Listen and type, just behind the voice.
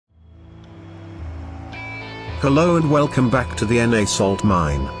Hello and welcome back to the NA Salt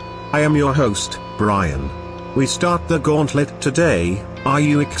Mine. I am your host, Brian. We start the Gauntlet today. Are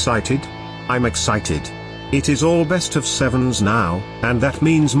you excited? I'm excited. It is all best of 7s now, and that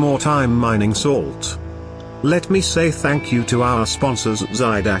means more time mining salt. Let me say thank you to our sponsors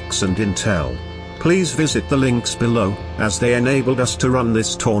Zydax and Intel. Please visit the links below, as they enabled us to run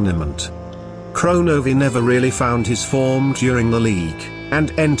this tournament. Kronovi never really found his form during the league,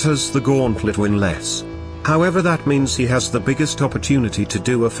 and enters the Gauntlet winless. However, that means he has the biggest opportunity to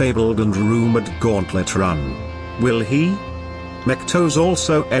do a fabled and rumored Gauntlet run. Will he? Mectos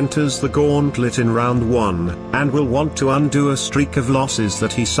also enters the Gauntlet in round 1, and will want to undo a streak of losses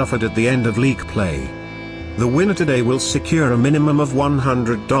that he suffered at the end of league play. The winner today will secure a minimum of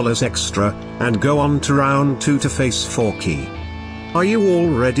 $100 extra, and go on to round 2 to face Forky. Are you all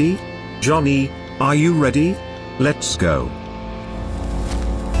ready? Johnny, are you ready? Let's go.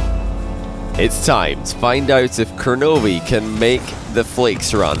 It's time to find out if Kronovi can make the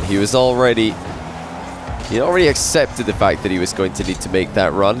Flakes run. He already accepted the fact that he was going to need to make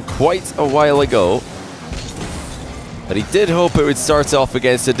that run quite a while ago. But he did hope it would start off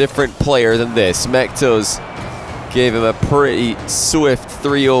against a different player than this. Mectos gave him a pretty swift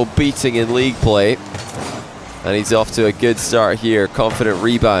 3-0 beating in league play. And he's off to a good start here. Confident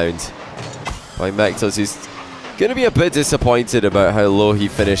rebound by Mectos. He's going to be a bit disappointed about how low he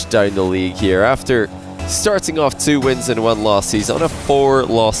finished down the league here. After starting off 2 wins and 1 loss, he's on a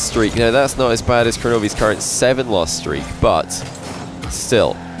 4-loss streak. Now that's not as bad as Kronovi's current 7-loss streak, but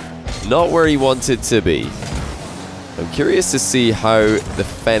still not where he wanted to be. I'm curious to see how the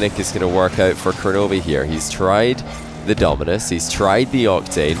Fennec is going to work out for Kronovi here. He's tried the Dominus, he's tried the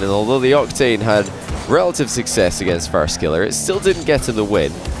Octane, and although the Octane had relative success against Farskiller, it still didn't get him the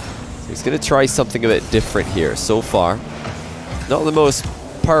win. He's going to try something a bit different here. So far, not the most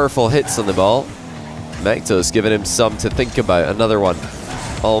powerful hits on the ball. Mectos giving him some to think about. Another one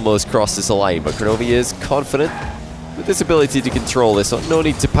almost crosses the line, but Kronovi is confident with his ability to control this. So no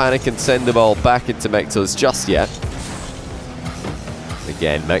need to panic and send the ball back into Mectos just yet.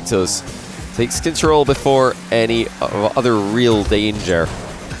 Again, Mectos takes control before any other real danger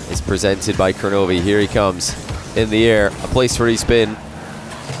is presented by Kronovi. Here he comes in the air, a place where he's been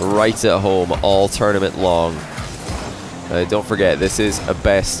right at home all tournament long. Don't forget, this is a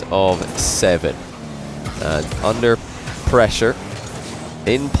best of 7, and under pressure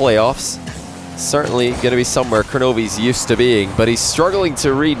in playoffs, certainly going to be somewhere Kronovi's used to being, but he's struggling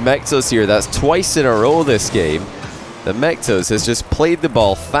to read Mectos here. That's twice in a row this game that Mectos has just played the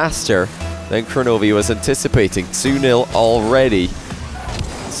ball faster than Kronovi was anticipating. 2-0 already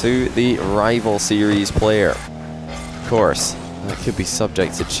to the rival series player. Of course, that could be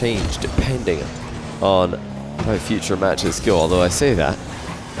subject to change depending on how future matches go. Although I say that,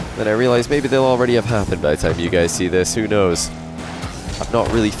 then I realize maybe they'll already have happened by the time you guys see this. Who knows? I've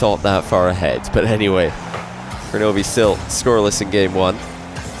not really thought that far ahead. But anyway, Kronovi still scoreless in game 1.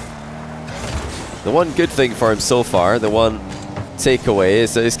 The one good thing for him so far, the one takeaway,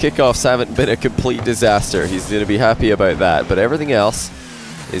 is that his kickoffs haven't been a complete disaster. He's going to be happy about that. But everything else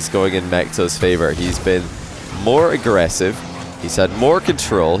is going in Mectos' favor. He's been more aggressive. He's had more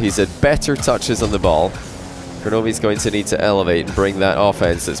control, he's had better touches on the ball. Kronovi's going to need to elevate and bring that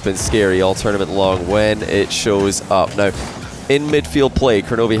offense that's been scary all tournament long when it shows up. Now, in midfield play,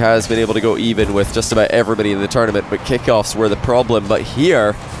 Kronovi has been able to go even with just about everybody in the tournament, but kickoffs were the problem. But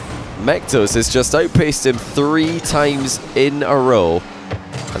here, Mectos has just outpaced him 3 times in a row.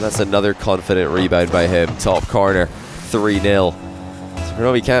 And that's another confident rebound by him. Top corner, 3-0. So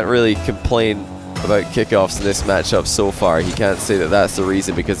Kronovi can't really complain about kickoffs in this matchup so far. He can't say that that's the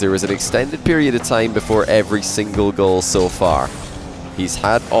reason, because there was an extended period of time before every single goal so far. He's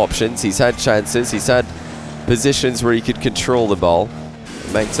had options, he's had chances, he's had positions where he could control the ball.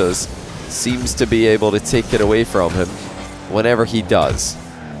 Mectos seems to be able to take it away from him whenever he does.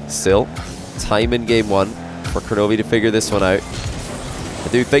 Still, time in game 1 for Kronovi to figure this one out. I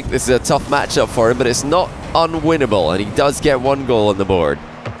do think this is a tough matchup for him, but it's not unwinnable, and he does get 1 goal on the board.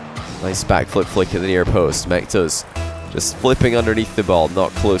 Nice backflip flick in the near post. Mectos just flipping underneath the ball,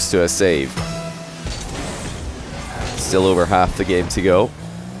 not close to a save. Still over half the game to go.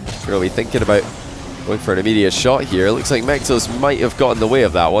 Kronovi thinking about going for an immediate shot here. Looks like Mectos might have gotten in the way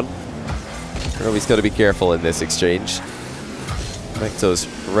of that one. Kronovi's got to be careful in this exchange. Mectos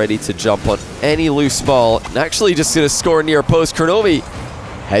ready to jump on any loose ball, and actually just going to score near post. Kronovi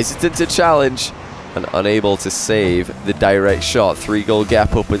hesitant to challenge and unable to save the direct shot. 3-goal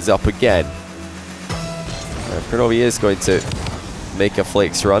gap opens up again. Kronovi is going to make a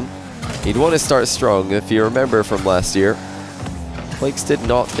Flakes run. He'd want to start strong. If you remember from last year, Flakes did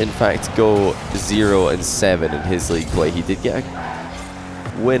not, in fact, go 0-7 in his league play. He did get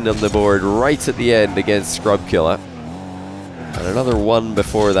a win on the board right at the end against Scrubkiller. And another one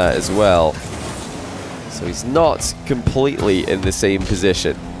before that as well. So he's not completely in the same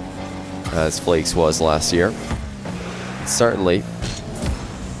position as Flakes was last year. Certainly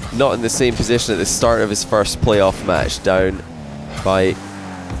not in the same position at the start of his first playoff match, down by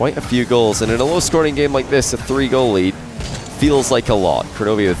quite a few goals. And in a low-scoring game like this, a 3-goal lead feels like a lot.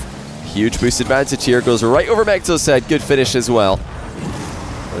 Kronovi with huge boost advantage here, goes right over mectos' head. Good finish as well.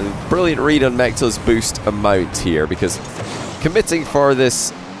 A brilliant read on mectos' boost amount here, because committing for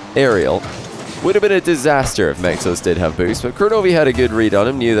this aerial would have been a disaster if mectos did have boost, but Kronovi had a good read on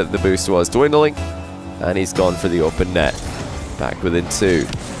him, knew that the boost was dwindling, and he's gone for the open net. Back within 2.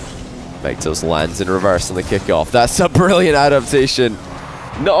 mectos lands in reverse on the kickoff. That's a brilliant adaptation.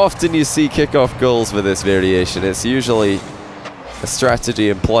 Not often you see kickoff goals with this variation. It's usually a strategy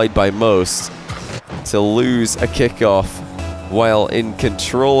employed by most to lose a kickoff while in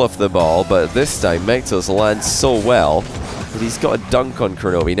control of the ball, but this time mectos lands so well that he's got a dunk on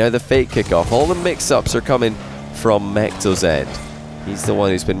Kronovi. Now the fake kickoff, all the mix-ups are coming from mectos' end. He's the one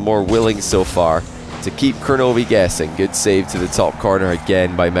who's been more willing so far to keep Kronovi guessing. Good save to the top corner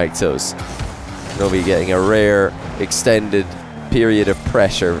again by mectos. Kronovi getting a rare extended period of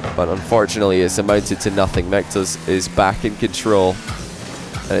pressure, but unfortunately it's amounted to nothing. mectos is back in control,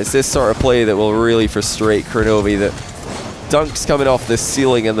 and it's this sort of play that will really frustrate Kronovi. That dunks coming off the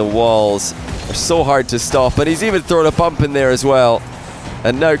ceiling and the walls are so hard to stop, and he's even thrown a bump in there as well.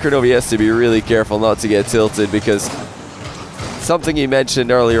 And now Kronovi has to be really careful not to get tilted, because something he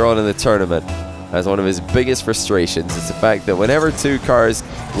mentioned earlier on in the tournament as one of his biggest frustrations is the fact that whenever two cars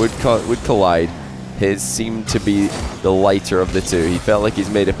would collide, his seemed to be the lighter of the two. He felt like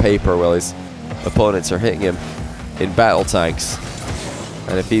he's made of paper while his opponents are hitting him in battle tanks.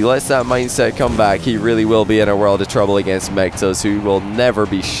 And if he lets that mindset come back, he really will be in a world of trouble against mectos, who will never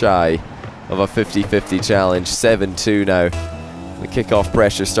be shy of a 50-50 challenge. 7-2 now. The kickoff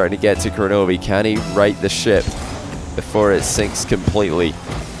pressure starting to get to Kronovi. Can he right the ship before it sinks completely?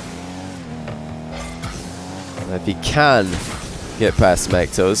 And if he can get past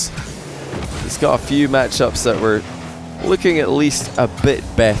mectos, he's got a few matchups that were looking at least a bit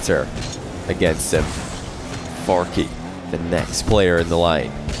better against him. Forky, the next player in the line,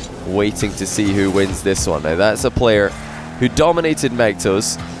 waiting to see who wins this one. Now that's a player who dominated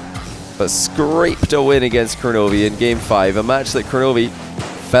mectos, but scraped a win against Kronovi in Game 5, a match that Kronovi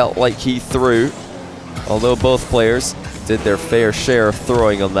felt like he threw, although both players did their fair share of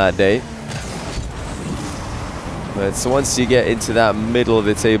throwing on that day. But so once you get into that middle of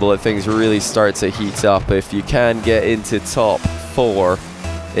the table, that things really start to heat up. If you can get into top 4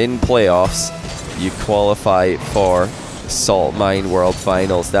 in playoffs, you qualify for Salt Mine World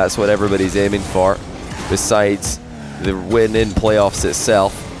Finals. That's what everybody's aiming for, besides the win in playoffs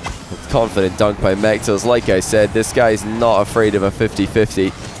itself. Confident dunk by mectos. Like I said, this guy's not afraid of a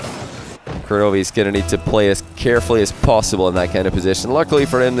 50-50. Kronovi's going to need to play as carefully as possible in that kind of position. Luckily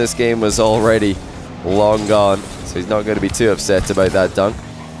for him, this game was already long gone, so he's not going to be too upset about that dunk.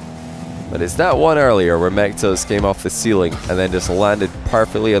 But it's that one earlier where mectos came off the ceiling and then just landed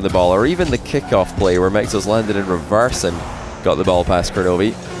perfectly on the ball, or even the kickoff play where mectos landed in reverse and got the ball past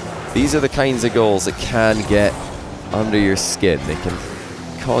Kronovi. These are the kinds of goals that can get under your skin. They can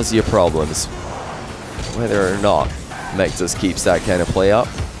cause you problems, whether or not mectos keeps that kind of play up.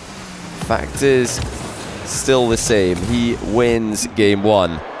 Fact is still the same. He wins Game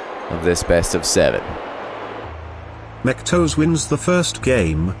 1 of this best of 7. mectos wins the first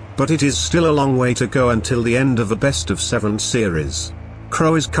game, but it is still a long way to go until the end of the best of 7 series.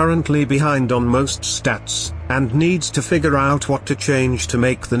 Kro is currently behind on most stats, and needs to figure out what to change to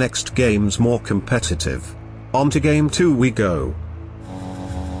make the next games more competitive. On to Game 2 we go.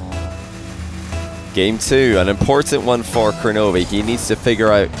 Game 2, an important one for Kronovi. He needs to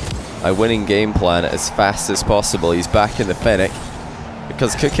figure out a winning game plan as fast as possible. He's back in the Fennec,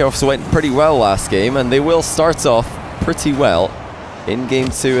 because kickoffs went pretty well last game, and they will start off pretty well in Game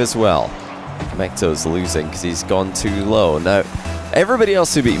 2 as well. mectos losing because he's gone too low. Now, everybody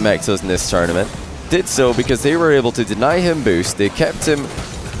else who beat mectos in this tournament did so because they were able to deny him boost. They kept him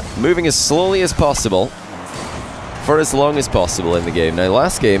moving as slowly as possible for as long as possible in the game. Now,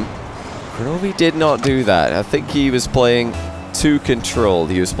 last game, Kronovi did not do that. I think he was playing too controlled.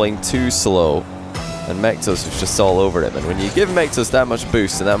 He was playing too slow, and mectos was just all over him. And when you give mectos that much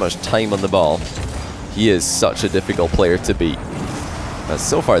boost and that much time on the ball, he is such a difficult player to beat. And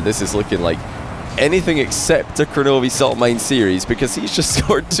so far, this is looking like anything except a Kronovi Salt Mine series, because he's just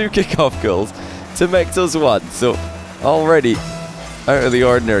scored 2 kickoff goals to mectos 1. So already out of the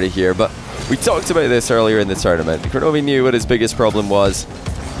ordinary here, but we talked about this earlier in the tournament. Kronovi knew what his biggest problem was.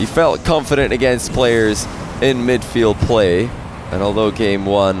 He felt confident against players in midfield play, and although game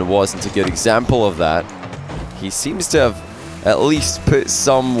 1 wasn't a good example of that, he seems to have at least put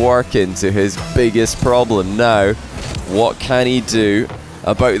some work into his biggest problem. Now, what can he do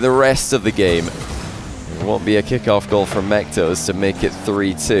about the rest of the game? There won't be a kickoff goal from Mectos to make it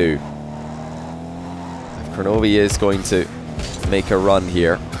 3-2. If Kronovi is going to make a run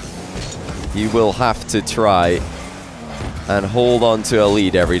here, he will have to try and hold on to a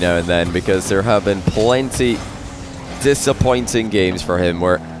lead every now and then, because there have been plenty disappointing games for him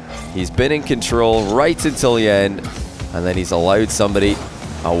where he's been in control right until the end, and then he's allowed somebody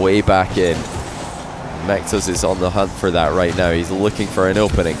a way back in. Mectos is on the hunt for that right now. He's looking for an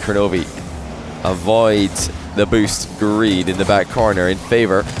opening. Kronovi avoids the boost greed in the back corner in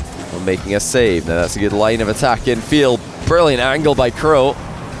favor of making a save. Now that's a good line of attack infield. Brilliant angle by Kro.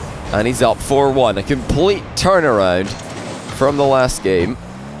 And he's up 4-1. A complete turnaround from the last game.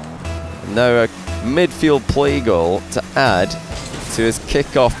 Now a midfield play goal to add to his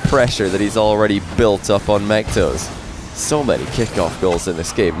kickoff pressure that he's already built up on Mectos. So many kickoff goals in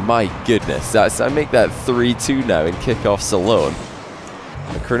this game. My goodness. I make that 3-2 now in kickoffs alone.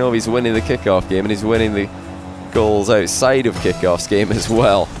 Kronovi's winning the kickoff game, and he's winning the goals outside of kickoffs game as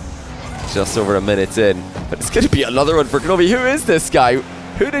well. Just over a minute in. But it's going to be another one for Kronovi. Who is this guy?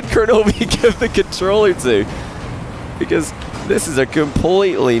 Who did Kronovi give the controller to? Because this is a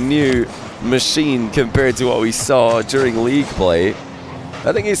completely new machine compared to what we saw during league play.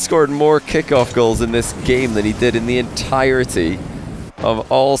 I think he scored more kickoff goals in this game than he did in the entirety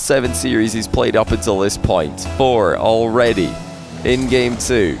of all 7 series he's played up until this point. 4 already in game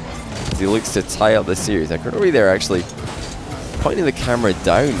 2. As he looks to tie up the series. Now, Kronovi there actually pointing the camera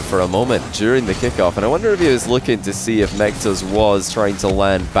down for a moment during the kickoff, and I wonder if he was looking to see if Mectos was trying to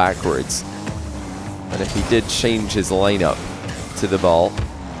land backwards, and if he did change his lineup to the ball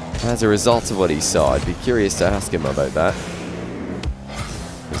as a result of what he saw. I'd be curious to ask him about that.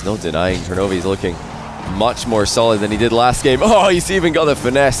 There's no denying Kronovi's looking much more solid than he did last game. Oh, he's even got the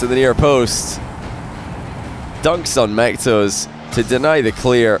finesse in the near post. Dunks on Mectos to deny the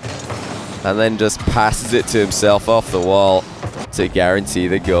clear, and then just passes it to himself off the wall to guarantee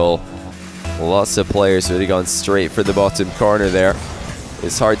the goal. Lots of players really gone straight for the bottom corner there.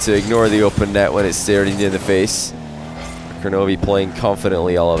 It's hard to ignore the open net when it's staring you in the face. Kronovi playing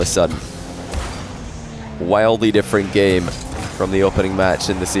confidently all of a sudden. Wildly different game from the opening match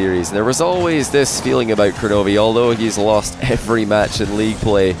in the series. And there was always this feeling about Kronovi, although he's lost every match in league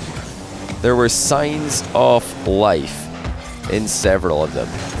play, there were signs of life in several of them.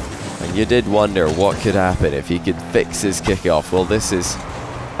 And you did wonder what could happen if he could fix his kickoff. Well, this is,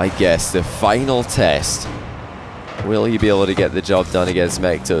 I guess, the final test. Will he be able to get the job done against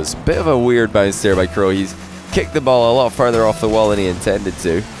Mectos? Bit of a weird bounce there by Kro. He's kicked the ball a lot further off the wall than he intended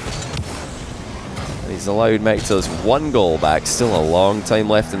to. He's allowed Mectos 1 goal back. Still a long time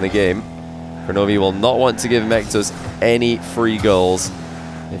left in the game. Kronovi will not want to give Mectos any free goals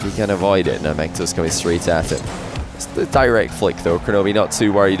if he can avoid it. Now Mectos coming straight at him. It's the direct flick though. Kronovi not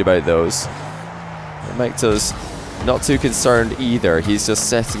too worried about those. Mectos not too concerned either. He's just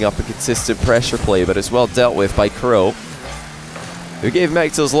setting up a consistent pressure play, but it's well dealt with by Kro, who gave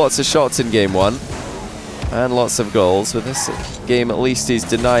Mectos lots of shots in game 1 and lots of goals. With this game, at least he's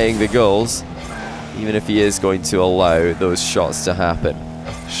denying the goals, even if he is going to allow those shots to happen.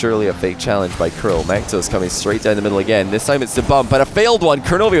 Surely a fake challenge by Kro. Mectos coming straight down the middle again. This time it's the bump, and a failed one.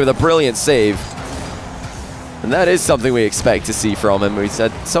 Kronovi with a brilliant save. And that is something we expect to see from him. We've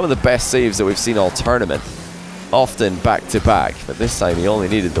had some of the best saves that we've seen all tournament, often back to back, but this time he only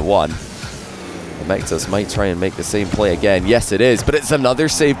needed the 1. Mectos might try and make the same play again. Yes, it is, but it's another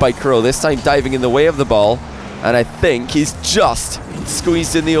save by Kro, this time diving in the way of the ball, and I think he's just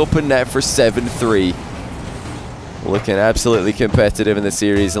squeezed in the open net for 7-3. Looking absolutely competitive in the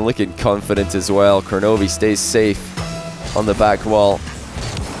series and looking confident as well. Kronovi stays safe on the back wall,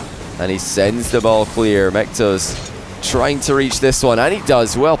 and he sends the ball clear. Mectos trying to reach this one, and he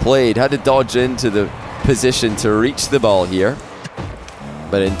does. Well played. Had to dodge into the position to reach the ball here,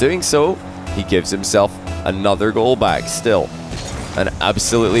 but in doing so, he gives himself another goal back. Still an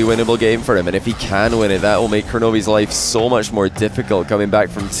absolutely winnable game for him, and if he can win it, that will make Kronovi's life so much more difficult, coming back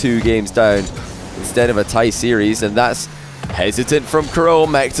from 2 games down instead of a tie series. And that's hesitant from Kro.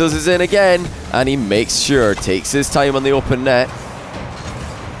 Mectos is in again, and he makes sure, takes his time on the open net,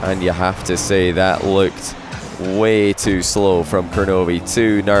 and you have to say that looked way too slow from Kronovi.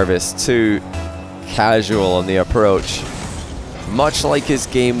 Too nervous, too casual on the approach, much like his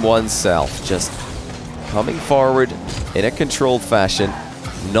game 1 self. Just coming forward in a controlled fashion.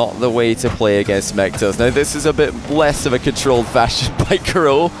 Not the way to play against mectos. Now this is a bit less of a controlled fashion by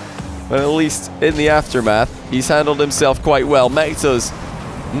Kro, but at least in the aftermath, he's handled himself quite well. Mectos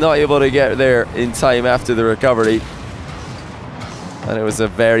not able to get there in time after the recovery. And it was a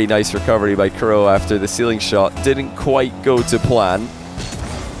very nice recovery by Kro after the ceiling shot. Didn't quite go to plan.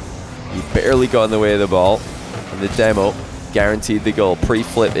 He barely got in the way of the ball. And the demo guaranteed the goal.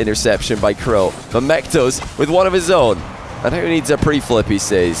 Pre-flip interception by Kro. But mectos with one of his own. And who needs a pre-flip, he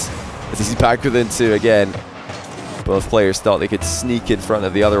says. As he's back within two again. Both players thought they could sneak in front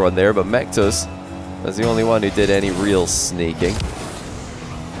of the other one there, but mectos was the only one who did any real sneaking.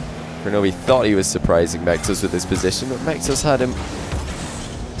 Kronovi thought he was surprising mectos with his position, but mectos had him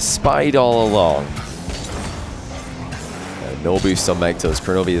spied all along. No boost on mectos.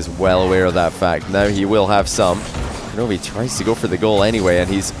 Kronovi is well aware of that fact. Now he will have some. Kronovi tries to go for the goal anyway, and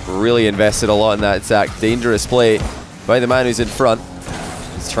he's really invested a lot in that attack. Dangerous play by the man who's in front.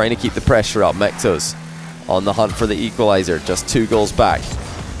 He's trying to keep the pressure up. Mectos on the hunt for the equalizer. Just 2 goals back.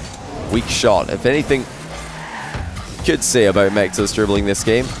 Weak shot. If anything you could say about mectos dribbling this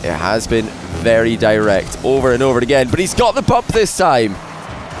game, it has been very direct over and over again. But he's got the bump this time.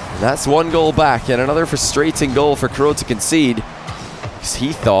 And that's 1 goal back, and another frustrating goal for Kro to concede. Because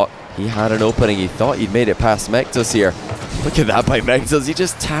he thought he had an opening. He thought he'd made it past mectos here. Look at that by mectos. He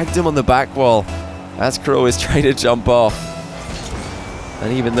just tagged him on the back wall as Kro is trying to jump off.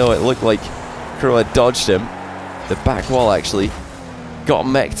 And even though it looked like Kro had dodged him, the back wall actually got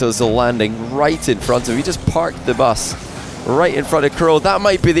mectos a landing right in front of him. He just parked the bus right in front of Kro. That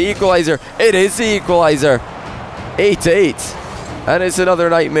might be the equalizer. It is the equalizer. 8-8. And it's another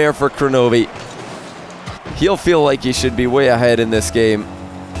nightmare for Kronovi. He'll feel like he should be way ahead in this game.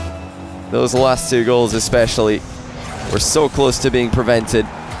 Those last 2 goals especially were so close to being prevented.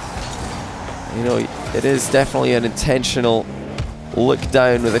 You know, it is definitely an intentional look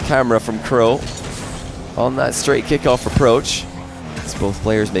down with a camera from Kro on that straight kickoff approach. As both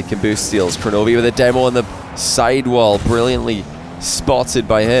players making boost steals. Kronovi with a demo on the side wall, brilliantly spotted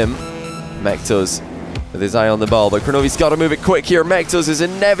by him. Mectos with his eye on the ball, but Kronovi's got to move it quick here. Mectos is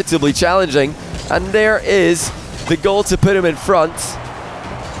inevitably challenging, and there is the goal to put him in front.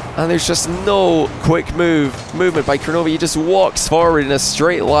 And there's just no quick movement by Kronovi. He just walks forward in a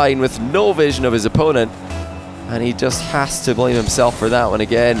straight line with no vision of his opponent. And he just has to blame himself for that one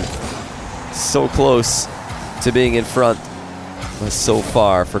again. So close to being in front, but so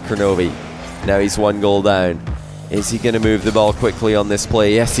far for Kronovi. Now he's 1 goal down. Is he going to move the ball quickly on this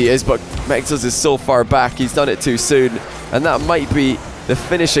play? Yes, he is, but mectos is so far back. He's done it too soon. And that might be the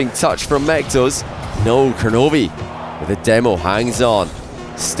finishing touch from mectos. No, Kronovi with a demo hangs on.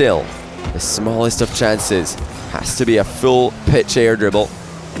 Still, the smallest of chances. Has to be a full pitch air dribble.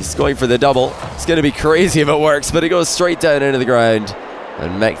 He's going for the double. It's going to be crazy if it works, but it goes straight down into the ground.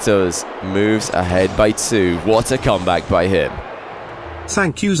 And mectos moves ahead by 2. What a comeback by him.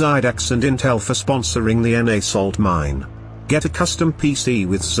 Thank you Zydax and Intel for sponsoring the NA Salt Mine. Get a custom PC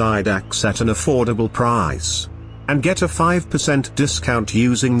with Zydax at an affordable price. And get a 5% discount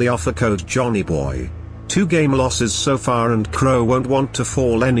using the offer code JOHNNYBOY. 2 game losses so far and Kro won't want to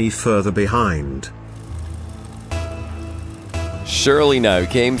fall any further behind. Surely now,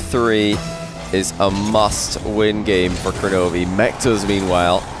 game 3 is a must-win game for Kronovi. Mectos,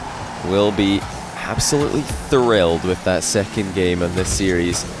 meanwhile, will be absolutely thrilled with that second game of this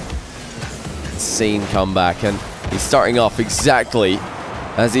series. Insane comeback, and he's starting off exactly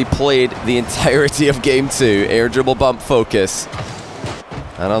as he played the entirety of game 2. Air dribble bump focus.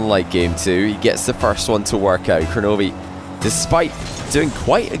 And unlike game 2, he gets the first one to work out. Kronovi, despite doing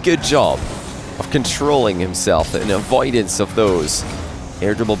quite a good job of controlling himself in avoidance of those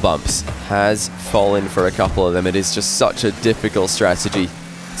air dribble bumps, has fallen for a couple of them. It is just such a difficult strategy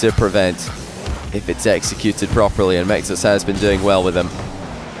to prevent if it's executed properly, and mectos has been doing well with them.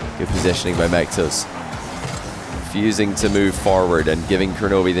 Good positioning by mectos. Refusing to move forward and giving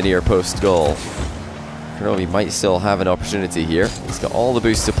Kronovi the near post goal. Kronovi might still have an opportunity here. He's got all the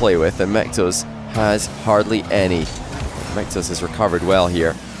boost to play with, and mectos has hardly any. Mectos has recovered well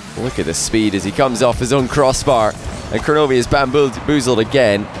here. Look at the speed as he comes off his own crossbar, and Kronovi is bamboozled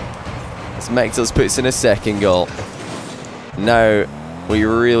again as mectos puts in a second goal. Now we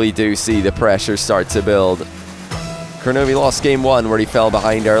really do see the pressure start to build. Kronovi lost game 1 where he fell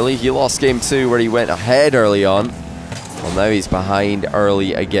behind early. He lost game 2 where he went ahead early on. Well, now he's behind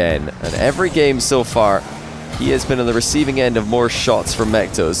early again. And every game so far, he has been on the receiving end of more shots from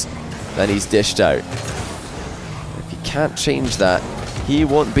mectos than he's dished out. If he can't change that, he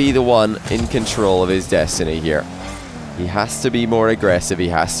won't be the one in control of his destiny here. He has to be more aggressive. He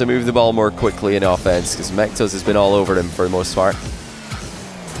has to move the ball more quickly in offense because mectos has been all over him for the most part.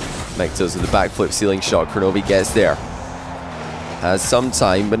 mectos with the backflip ceiling shot. Kronovi gets there. Has some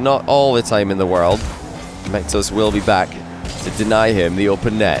time, but not all the time in the world. mectos will be back to deny him the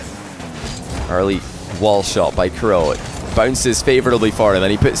open net. Early wall shot by Kuro. It bounces favorably for him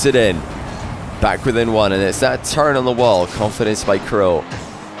and he puts it in. Back within one, and it's that turn on the wall. Confidence by Kuro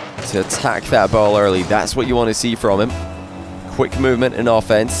to attack that ball early. That's what you want to see from him. Quick movement in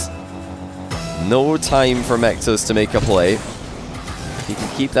offense. No time for mectos to make a play. If he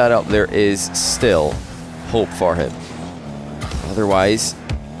can keep that up, there is still hope for him. Otherwise,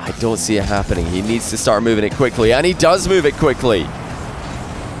 I don't see it happening. He needs to start moving it quickly, and he does move it quickly.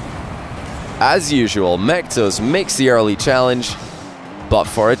 As usual, mectos makes the early challenge, but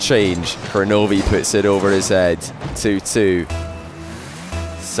for a change, Kronovi puts it over his head. 2-2.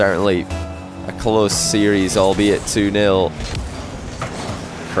 Certainly a close series, albeit 2-0.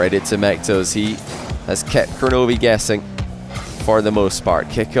 Credit to mectos. He has kept Kronovi guessing for the most part.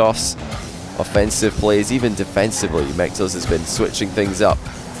 Kickoffs, offensive plays, even defensively, mectos has been switching things up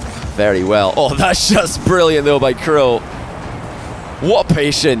very well. Oh, that's just brilliant though by Kuro. What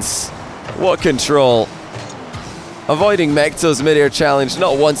patience. What control. Avoiding mectos mid-air challenge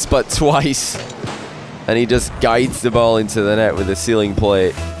not once but twice. And he just guides the ball into the net with a ceiling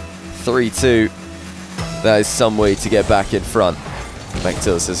play. 3-2. That is some way to get back in front.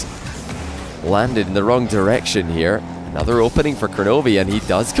 mectos has landed in the wrong direction here. Another opening for Kronovi, and he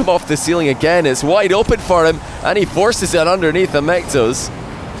does come off the ceiling again. It's wide open for him, and he forces it underneath the mectos,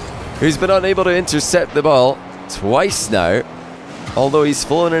 who's been unable to intercept the ball twice now, although he's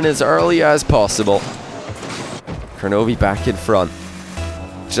flown in as early as possible. Kronovi back in front,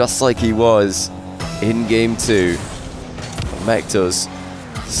 just like he was in game 2. mectos,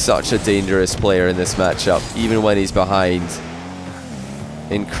 such a dangerous player in this matchup, even when he's behind.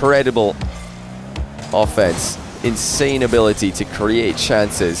 Incredible offense, insane ability to create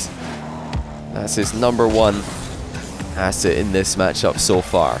chances. That's his #1 asset in this matchup so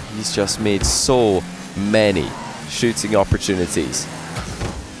far. He's just made so many shooting opportunities.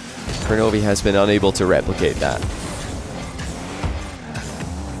 Kronovi has been unable to replicate that.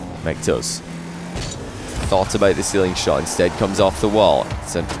 mectos thought about the ceiling shot, instead comes off the wall.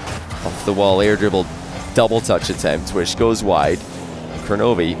 It's an off the wall air dribble double touch attempt, which goes wide.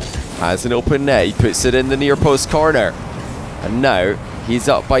 Kronovi has an open net. He puts it in the near post corner. And now he's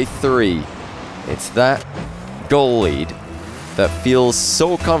up by 3. It's that goal lead that feels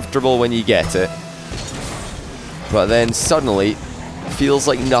so comfortable when you get it, but then suddenly feels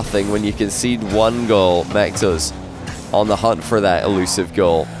like nothing when you concede 1 goal. mectos on the hunt for that elusive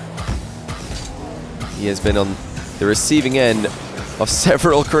goal. He has been on the receiving end of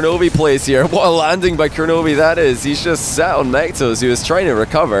several Kronovi plays here. What a landing by Kronovi that is. He's just sat on mectos, who was trying to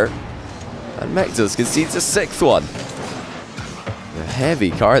recover. And mectos concedes a 6th one. A heavy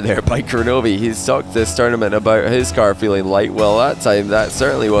car there by Kronovi. He's talked this tournament about his car feeling light. Well, that time that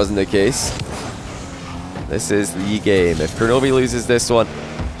certainly wasn't the case. This is the game. If Kronovi loses this one,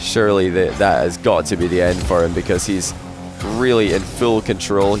 surely that has got to be the end for him, because he's really in full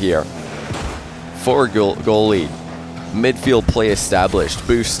control here. 4 goal lead. Midfield play established.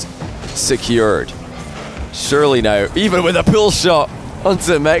 Boost secured. Surely now, even with a pull shot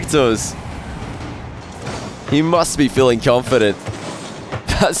onto mectos, he must be feeling confident.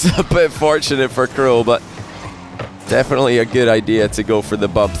 That's a bit fortunate for Kuro, but definitely a good idea to go for the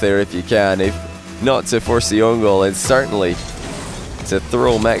bump there if you can. If not to force the own goal, and certainly to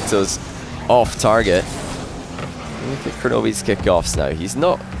throw mectos off target. Look at Kronovi's kickoffs now. He's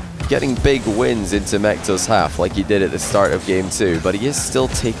not getting big wins into mectos half like he did at the start of game 2, but he is still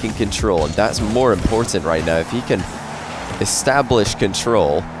taking control, and that's more important right now. If he can establish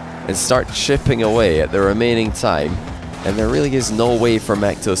control and start chipping away at the remaining time, and there really is no way for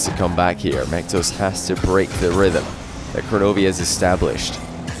mectos to come back here. mectos has to break the rhythm that Kronovi has established,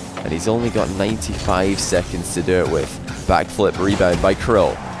 and he's only got 95 seconds to do it with. Backflip rebound by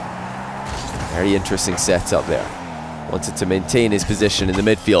Kuro. Very interesting setup there. Wanted to maintain his position in the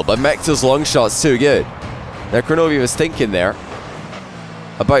midfield, but mectos' long shot's too good. Now Kronovi was thinking there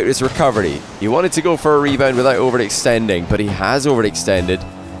about his recovery. He wanted to go for a rebound without overextending, but he has overextended,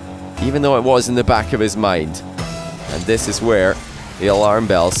 even though it was in the back of his mind. And this is where the alarm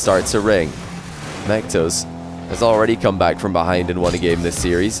bells start to ring. mectos has already come back from behind and won a game this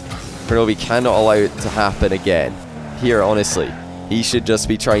series. Kronovi cannot allow it to happen again. Here, honestly, he should just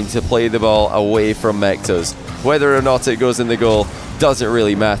be trying to play the ball away from mectos. Whether or not it goes in the goal doesn't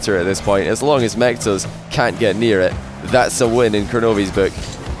really matter at this point. As long as mectos can't get near it, that's a win in Kronovi's book.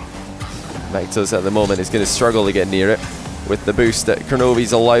 Mectos at the moment is going to struggle to get near it with the boost that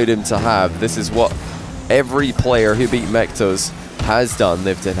Kronovi's allowed him to have. This is what every player who beat Mectos has done.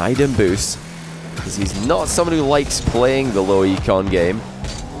 They've denied him boosts because he's not someone who likes playing the low econ game.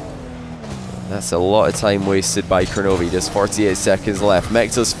 That's a lot of time wasted by Kronovi. Just 48 seconds left.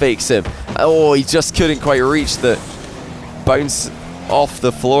 Mectos fakes him. Oh, he just couldn't quite reach the bounce off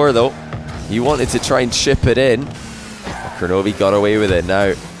the floor though. He wanted to try and chip it in. Kronovi got away with it.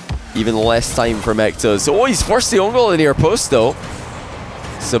 Now even less time for Mectos. Oh, he's forced the own goal in the near post though.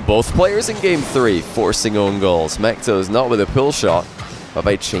 So both players in game 3 forcing own goals. Mectos not with a pull shot, but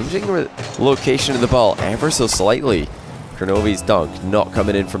by changing the location of the ball ever so slightly. Kronovi's dunk not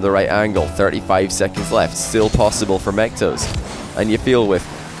coming in from the right angle. 35 seconds left. Still possible for Mectos. And you feel with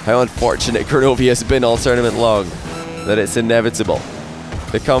how unfortunate Kronovi has been all tournament long that it's inevitable.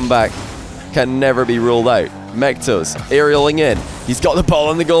 The comeback can never be ruled out. Mectos aerialing in. He's got the ball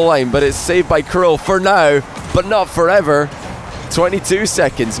on the goal line, but it's saved by Kro for now, but not forever. 22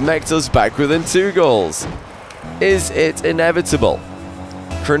 seconds. Mectos back within 2 goals. Is it inevitable?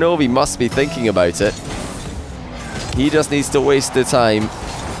 Kronovi must be thinking about it. He just needs to waste the time,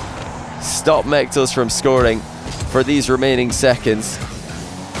 stop Mectos from scoring for these remaining seconds.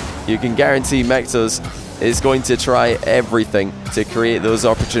 You can guarantee Mectos is going to try everything to create those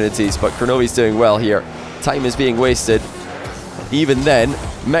opportunities, but Kronovi's doing well here. Time is being wasted. Even then,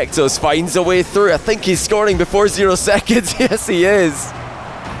 Mectos finds a way through. I think he's scoring before 0 seconds. Yes, he is.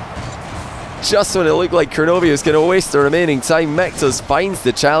 Just when it looked like Kronovi was going to waste the remaining time, Mectos finds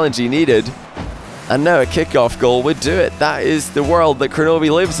the challenge he needed. And now a kickoff goal would do it. That is the world that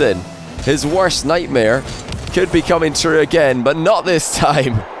Kronovi lives in. His worst nightmare could be coming true again, but not this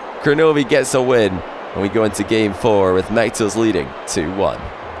time. Kronovi gets a win, and we go into game 4 with Mectos leading 2-1.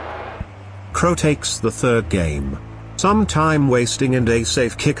 Kro takes the 3rd game. Some time wasting and a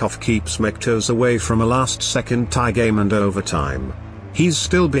safe kickoff keeps Mectos away from a last-second tie game and overtime. He's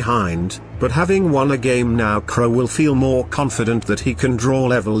still behind, but having won a game now, Kro will feel more confident that he can draw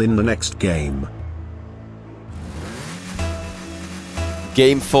level in the next game.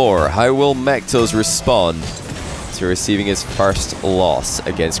 Game 4, how will Mectos respond to receiving his first loss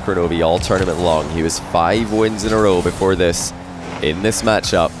against Kronovi all tournament long? He was 5 wins in a row before this in this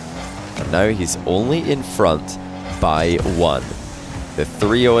matchup, and now he's only in front by 1. The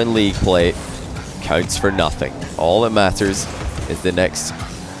 3-0 in league play counts for nothing. All that matters is the next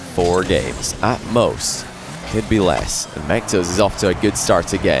 4 games. At most, could be less, and Mectos is off to a good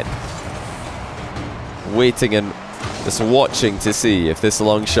start again. Waiting and just watching to see if this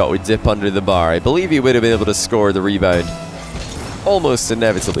long shot would dip under the bar. I believe he would have been able to score the rebound almost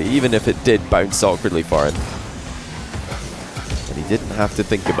inevitably, even if it did bounce awkwardly for him. And he didn't have to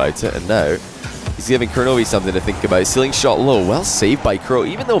think about it, and now he's giving Kronovi something to think about. Ceiling shot low, well saved by Kro.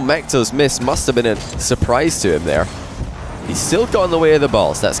 Even though Mectos' miss must have been a surprise to him there, he's still got in the way of the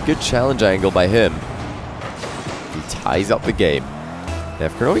ball, so that's a good challenge angle by him. He ties up the game. Now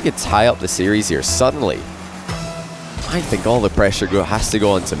if Kronovi could tie up the series here suddenly, I think all the pressure has to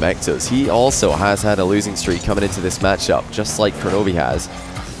go on to Mectos. He also has had a losing streak coming into this matchup, just like Kronovi has.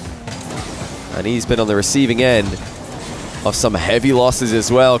 And he's been on the receiving end of some heavy losses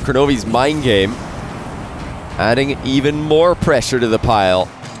as well. Kronovi's mind game adding even more pressure to the pile.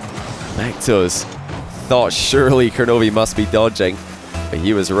 Mectos thought surely Kronovi must be dodging, but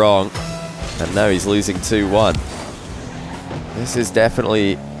he was wrong. And now he's losing 2-1. This is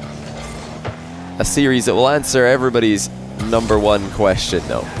definitely a series that will answer everybody's #1 question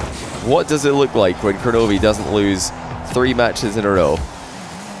though. What does it look like when Kronovi doesn't lose 3 matches in a row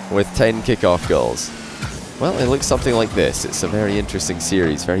with 10 kickoff goals? Well, it looks something like this. It's a very interesting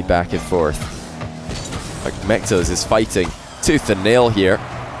series, very back and forth. Like Mectos is fighting tooth and nail here.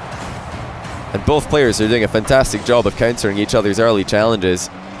 And both players are doing a fantastic job of countering each other's early challenges,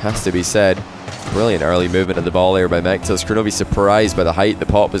 has to be said. Brilliant early movement of the ball there by Mectos. Kronovi surprised by the height the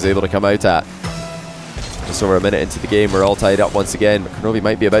pop was able to come out at. Just over a minute into the game, we're all tied up once again, but Kronovi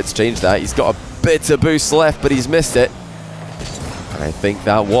might be about to change that. He's got a bit of boost left, but he's missed it. And I think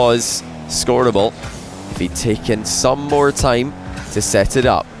that was scoreable if he'd taken some more time to set it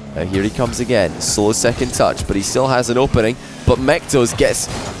up. Now here he comes again, slow second touch, but he still has an opening, but Mectos gets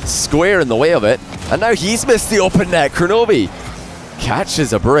square in the way of it, and now he's missed the open net. Kronovi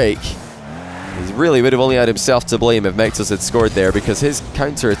catches a break. He really would have only had himself to blame if Mectos had scored there, because his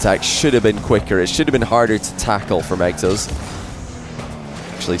counter-attack should have been quicker. It should have been harder to tackle for Mectos.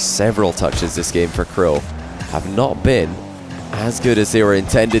 Actually, several touches this game for Kro have not been as good as they were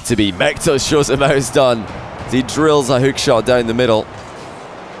intended to be. Mectos shows him how it's done. He drills a hook shot down the middle.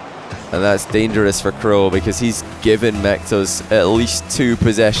 And that's dangerous for Kro because he's given mectos at least 2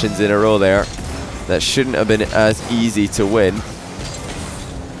 possessions in a row there. That shouldn't have been as easy to win.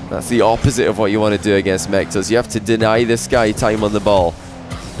 That's the opposite of what you want to do against mectos. You have to deny this guy time on the ball,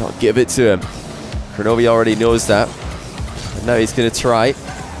 not give it to him. Kronovi already knows that. And now he's going to try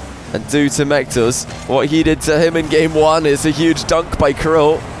and do to mectos what he did to him in game 1. Is a huge dunk by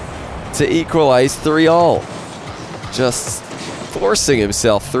Kro to equalize 3-all. Just forcing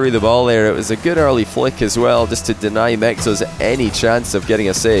himself through the ball there. It was a good early flick as well, just to deny mectos any chance of getting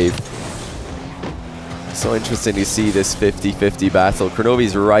a save. So interesting to see this 50-50 battle.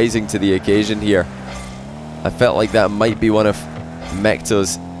 Kronovi's rising to the occasion here. I felt like that might be one of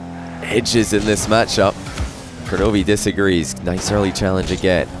mectos' edges in this matchup. Kronovi disagrees. Nice early challenge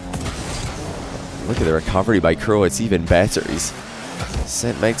again. Look at the recovery by Kro. It's even better. He's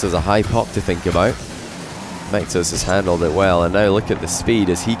sent mectos a high pop to think about. mectos has handled it well, and now look at the speed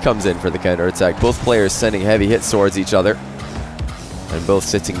as he comes in for the counter-attack. Both players sending heavy hits towards each other, and both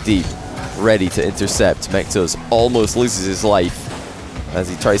sitting deep, ready to intercept. mectos almost loses his life as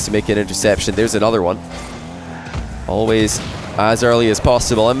he tries to make an interception. There's another one. Always as early as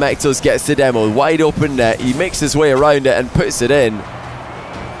possible, and mectos gets the demo. Wide open net. He makes his way around it and puts it in.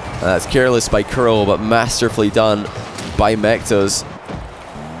 And that's careless by Kro, but masterfully done by mectos.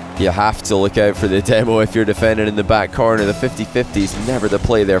 You have to look out for the demo if you're defending in the back corner. The 50-50 is never the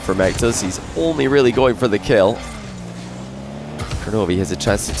play there for mectos. He's only really going for the kill. Kronovi has a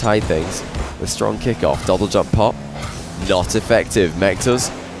chance to tie things with strong kickoff. Double jump pop. Not effective. mectos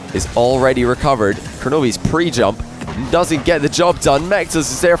is already recovered. Kronovi's pre-jump doesn't get the job done.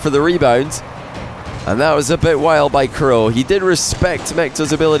 mectos is there for the rebound. And that was a bit wild by Kro. He did respect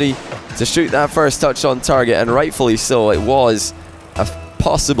mectos' ability to shoot that first touch on target, and rightfully so. It was a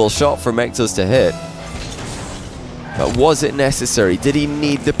possible shot for mectos to hit. But was it necessary? Did he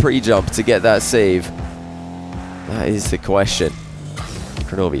need the pre-jump to get that save? That is the question.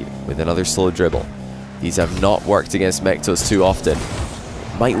 Kronovi with another slow dribble. These have not worked against mectos too often.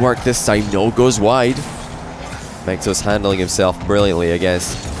 Might work this time. No, goes wide. mectos handling himself brilliantly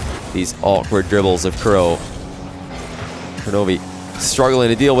against these awkward dribbles of Kro. Kronovi struggling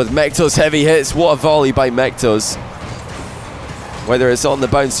to deal with mectos' heavy hits. What a volley by mectos. Whether it's on the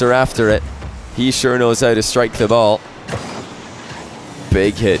bounce or after it, he sure knows how to strike the ball.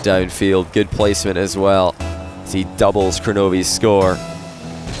 Big hit downfield. Good placement as well, as he doubles Kronovi's score.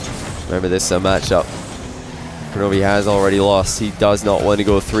 Remember, this is a matchup Kronovi has already lost. He does not want to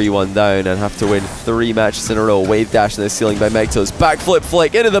go 3-1 down and have to win 3 matches in a row. Wave dash in the ceiling by mectos. Backflip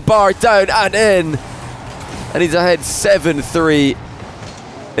flick into the bar, down and in. And he's ahead 7-3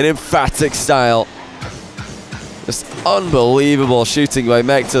 in emphatic style. Just unbelievable shooting by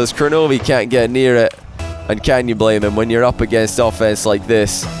mectos. Kronovi can't get near it. And can you blame him? When you're up against offense like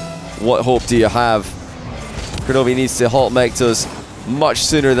this, what hope do you have? Kronovi needs to halt mectos much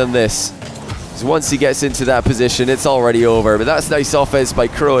sooner than this. Once he gets into that position, it's already over. But that's nice offense by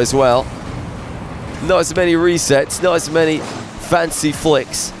Kro as well. Not as many resets, not as many fancy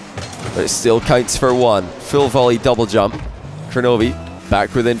flicks, but it still counts for 1. Full volley double jump. Kronovi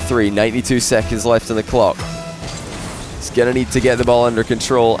back within 3. 92 seconds left on the clock. He's gonna need to get the ball under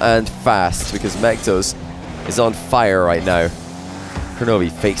control and fast, because mectos is on fire right now.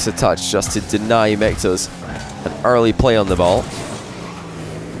 Kronovi fakes a touch just to deny mectos an early play on the ball.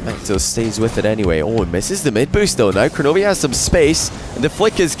 mectos stays with it anyway. Oh, and misses the mid boost though. Now Kronovi has some space, and the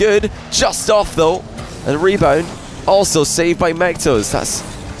flick is good. Just off though. And rebound also saved by mectos. That's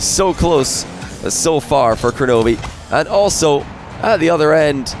so close, but so far for Kronovi. And also at the other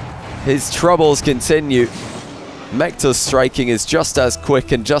end, his troubles continue. mectos striking is just as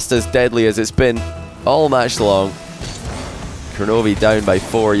quick and just as deadly as it's been all match long. Kronovi down by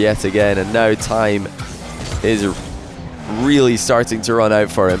 4 yet again, and now time is really starting to run out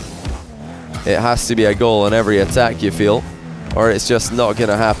for him. It has to be a goal on every attack, you feel, or it's just not going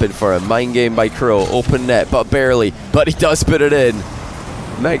to happen for him. Mind game by Kro. Open net, but barely. But he does put it in.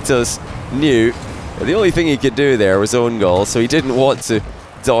 mectos knew the only thing he could do there was own goal, so he didn't want to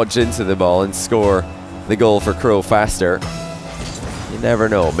dodge into the ball and score the goal for Kro faster. You never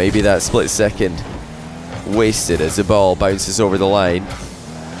know. Maybe that split second wasted as the ball bounces over the line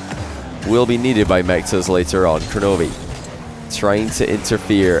will be needed by mectos later on. Kronovi trying to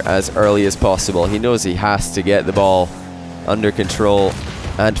interfere as early as possible. He knows he has to get the ball under control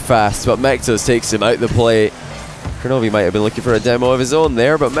and fast, but mectos takes him out the play. Kronovi might have been looking for a demo of his own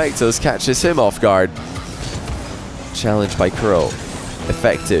there, but mectos catches him off guard. Challenge by Kro.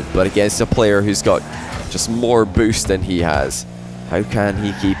 Effective, but against a player who's got just more boost than he has. How can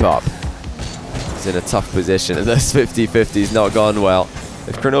he keep up? He's in a tough position, and this 50-50's not gone well.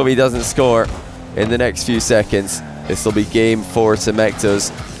 If Kronovi doesn't score in the next few seconds, this will be game 4 to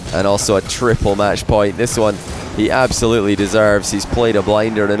mectos, and also a triple match point. This one he absolutely deserves. He's played a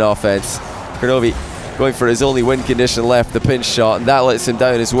blinder in offense. Kronovi going for his only win condition left, the pinch shot, and that lets him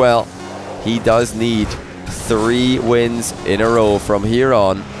down as well. He does need 3 wins in a row from here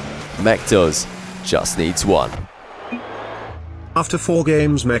on. Mectos just needs 1. After 4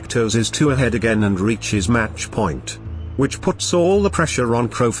 games, Mectos is 2 ahead again and reaches match point, which puts all the pressure on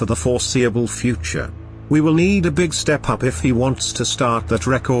Kro for the foreseeable future. We will need a big step up if he wants to start that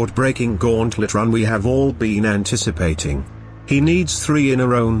record-breaking gauntlet run we have all been anticipating. He needs 3 in a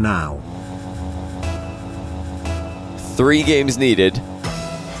row now. 3 games needed.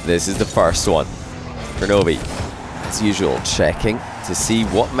 This is the first one. Kronovi, as usual, checking to see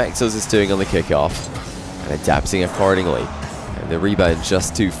what mectos is doing on the kickoff and adapting accordingly. And the rebound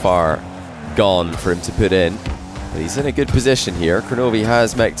just too far gone for him to put in. But he's in a good position here. Kronovi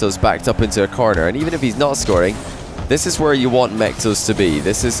has mectos backed up into a corner, and even if he's not scoring, this is where you want mectos to be.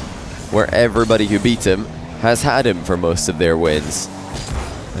 This is where everybody who beat him has had him for most of their wins.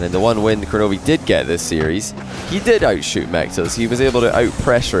 And in the one win Kronovi did get this series, he did outshoot mectos. He was able to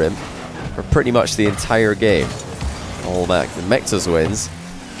out-pressure him for pretty much the entire game. All the mectos wins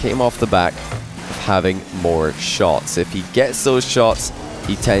came off the back of having more shots. If he gets those shots,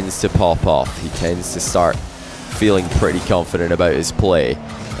 he tends to pop off. He tends to start feeling pretty confident about his play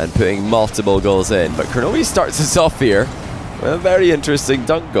and putting multiple goals in. But Kronovi starts us off here with a very interesting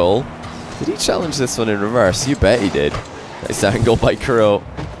dunk goal. Did he challenge this one in reverse? You bet he did. Nice angle by Kuro,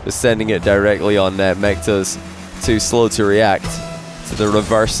 just sending it directly on net. Mectos too slow to react to the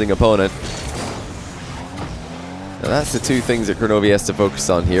reversing opponent. Now that's the 2 things that Kronovi has to focus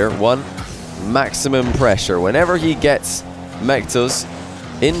on here. 1, maximum pressure. Whenever he gets mectos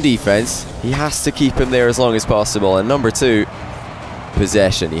in defense, he has to keep him there as long as possible. And number 2,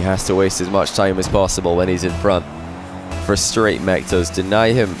 possession. He has to waste as much time as possible when he's in front. Frustrate mectos,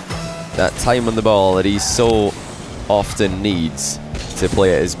 deny him that time on the ball that he so often needs to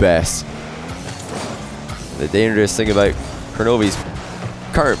play at his best. The dangerous thing about Kronovi's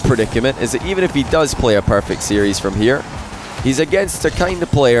current predicament is that even if he does play a perfect series from here, he's against a kind of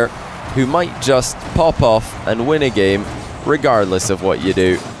player who might just pop off and win a game regardless of what you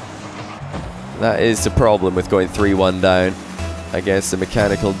do. That is the problem with going 3-1 down against a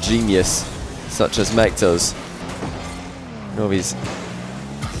mechanical genius such as mectos. Kronovi's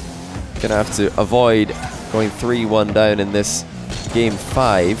gonna have to avoid going 3-1 down in this game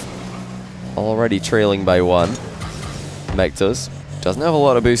 5, already trailing by 1. Mectos doesn't have a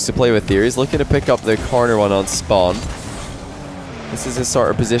lot of boost to play with here. He's looking to pick up the corner one on spawn. This is the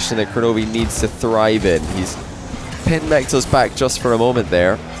sort of position that Kronovi needs to thrive in. He's pinned mectos back just for a moment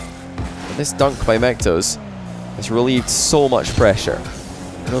there. And this dunk by mectos has relieved so much pressure.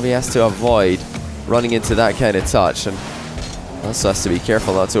 Kronovi has to avoid running into that kind of touch, and also has to be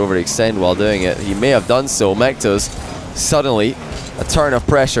careful not to overextend while doing it. He may have done so. Mectos, suddenly, a turn of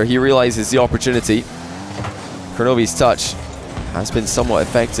pressure. He realizes the opportunity. Kronovi's touch has been somewhat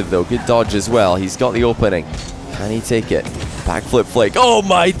effective though. Good dodge as well. He's got the opening. Can he take it? Backflip flick. Oh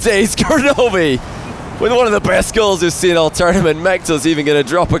my days, Kronovi! With one of the best goals we've seen all tournament. Mectos even going to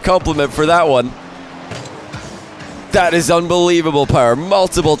drop a compliment for that one. That is unbelievable power.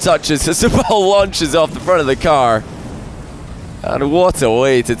 Multiple touches as the ball launches off the front of the car. And what a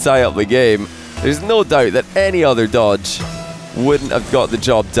way to tie up the game. There's no doubt that any other dodge wouldn't have got the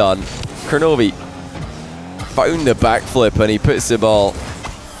job done. Kronovi found the backflip and he puts the ball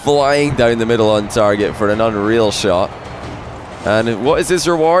flying down the middle on target for an unreal shot. And what is his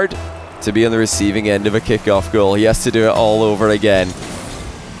reward? To be on the receiving end of a kickoff goal. He has to do it all over again.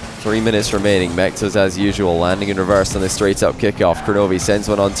 3 minutes remaining. Mectos, as usual, landing in reverse on the straight up kickoff. Kronovi sends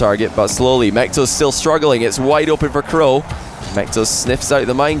one on target, but slowly. Mectos still struggling. It's wide open for Kro. Mectos sniffs out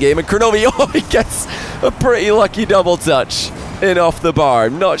the mind game, and Kronovi, oh, he gets a pretty lucky double touch in off the bar.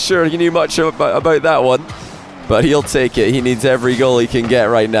 I'm not sure he knew much about that one, but he'll take it. He needs every goal he can get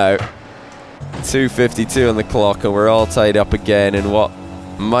right now. 2:52 on the clock, and we're all tied up again in what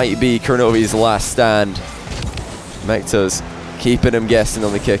might be Kronovi's last stand. Mectos keeping him guessing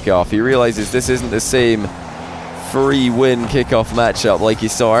on the kickoff. He realizes this isn't the same free win kickoff matchup like he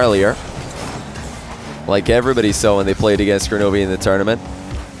saw earlier, like everybody saw when they played against Kronovi in the tournament.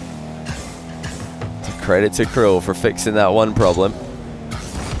 So credit to Kro for fixing that one problem,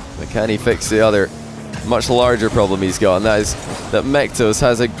 but can he fix the other much larger problem he's got? And that is that Mectos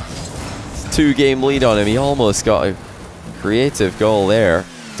has a 2-game lead on him. He almost got a creative goal there,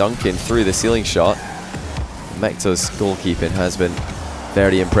 dunking through the ceiling shot. Mectos' goalkeeping has been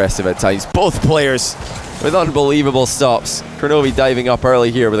very impressive at times. Both players with unbelievable stops. Kronovi diving up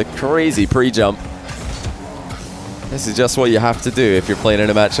early here with a crazy pre-jump. This is just what you have to do if you're playing in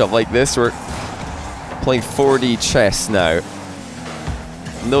a matchup like this. We're playing 4D chess now.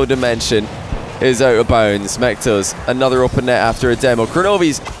 No dimension is out of bounds. mectos, another open net after a demo.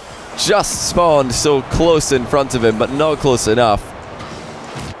 Kronovi's just spawned so close in front of him, but not close enough.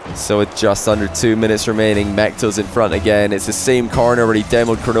 So with just under 2 minutes remaining, mectos in front again. It's the same corner where he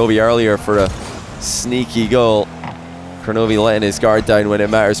demoed Kronovi earlier for a sneaky goal. Kronovi letting his guard down when it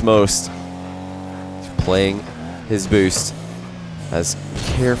matters most. He's playing his boost as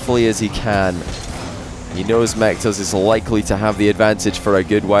carefully as he can. He knows mectos is likely to have the advantage for a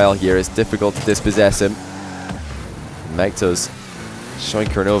good while here. It's difficult to dispossess him. mectos showing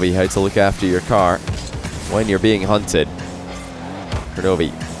Kronovi how to look after your car when you're being hunted.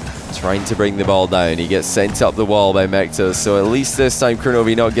 Kronovi trying to bring the ball down. He gets sent up the wall by mectos, so at least this time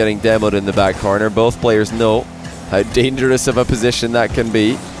Kronovi not getting demoed in the back corner. Both players know how dangerous of a position that can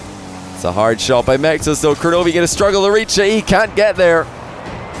be. It's a hard shot by mectos though. Kronovi going to struggle to reach it. He can't get there.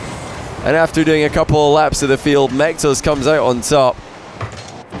 And after doing a couple of laps of the field, mectos comes out on top.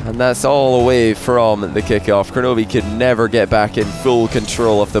 And that's all away from the kickoff. Kronovi could never get back in full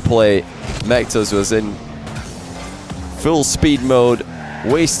control of the play. mectos was in full speed mode,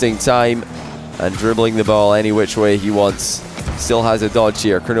 wasting time and dribbling the ball any which way he wants. Still has a dodge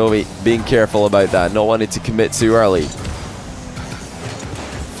here. Kronovi being careful about that, not wanting to commit too early.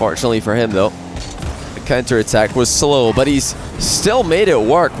 Fortunately for him though, the counter-attack was slow, but he's still made it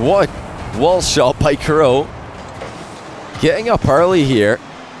work. What wall shot by Kuro. Getting up early here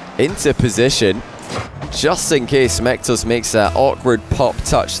into position, just in case mectos makes that awkward pop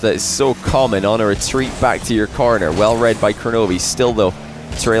touch that is so common on a retreat back to your corner. Well read by Kronovi. Still though,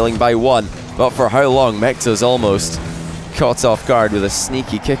 trailing by 1. But for how long? mectos almost caught off guard with a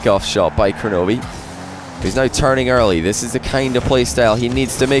sneaky kickoff shot by Kronovi, who's now turning early. This is the kind of playstyle he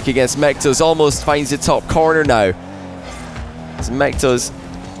needs to make against mectos. Almost finds the top corner now, as mectos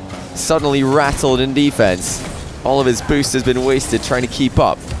suddenly rattled in defense. All of his boost has been wasted trying to keep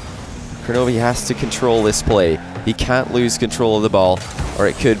up. Kronovi has to control this play. He can't lose control of the ball or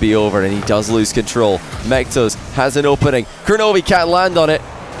it could be over, and he does lose control. mectos has an opening. Kronovi can't land on it.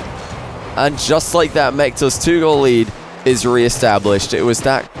 And just like that, mectos' 2-goal lead is re-established. It was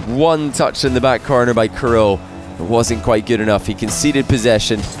that one touch in the back corner by Kuro. It wasn't quite good enough. He conceded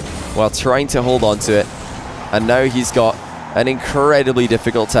possession while trying to hold on to it. And now he's got an incredibly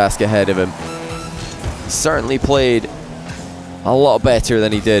difficult task ahead of him. Certainly played a lot better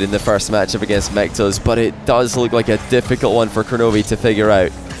than he did in the first matchup against mectos, but it does look like a difficult one for Kronovi to figure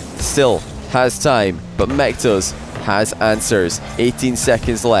out. Still has time, but mectos has answers. 18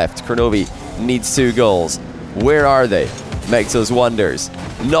 seconds left. Kronovi needs 2 goals. Where are they? mectos wonders.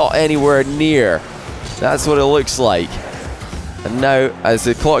 Not anywhere near. That's what it looks like. And now, as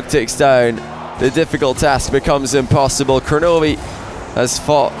the clock ticks down, the difficult task becomes impossible. Kronovi has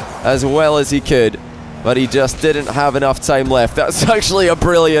fought as well as he could, but he just didn't have enough time left. That's actually a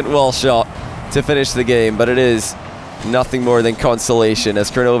brilliant wall shot to finish the game, but it is nothing more than consolation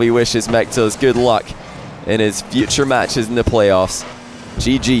as Kronovi wishes mectos good luck in his future matches in the playoffs.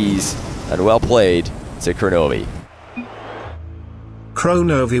 GG's and well played to Kronovi.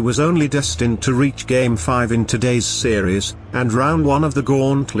 Kronovi was only destined to reach Game 5 in today's series, and Round 1 of the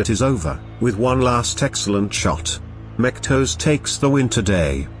Gauntlet is over, with one last excellent shot. mectos takes the win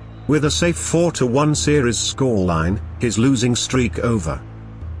today. With a safe 4-1 series scoreline, his losing streak over.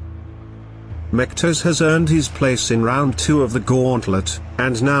 mectos has earned his place in Round 2 of the Gauntlet,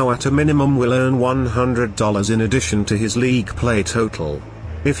 and now at a minimum will earn $100 in addition to his league play total.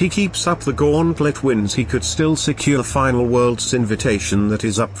 If he keeps up the Gauntlet wins, he could still secure Final Worlds invitation that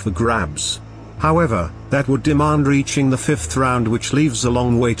is up for grabs. However, that would demand reaching the 5th round, which leaves a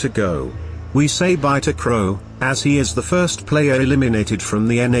long way to go. We say bye to Kro, as he is the first player eliminated from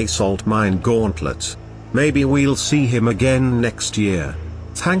the NA Salt Mine Gauntlet. Maybe we'll see him again next year.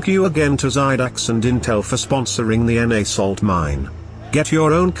 Thank you again to Zydax and Intel for sponsoring the NA Salt Mine. Get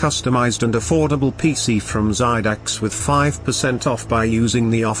your own customized and affordable PC from Zydax with 5% off by using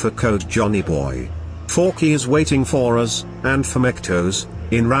the offer code JOHNNYBOY. Forky is waiting for us, and for mectos,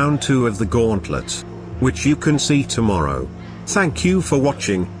 in Round 2 of the Gauntlet, which you can see tomorrow. Thank you for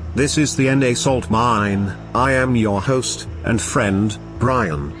watching. This is the NA Salt Mine. I am your host and friend,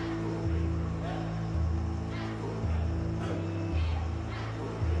 Brian.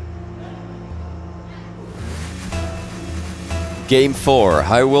 Game 4.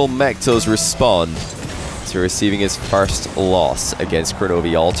 How will mectos respond to receiving his first loss against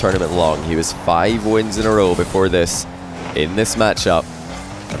Kronovi all tournament long? He was 5 wins in a row before this in this matchup,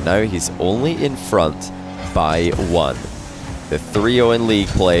 and now he's only in front by 1. The 3-0 in league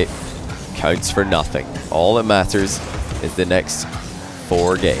play counts for nothing. All that matters is the next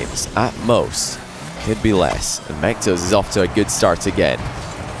 4 games. At most, could be less. And mectos is off to a good start again.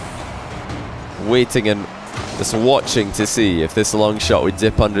 Waiting and just watching to see if this long shot would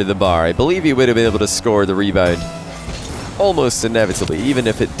dip under the bar. I believe he would have been able to score the rebound almost inevitably, even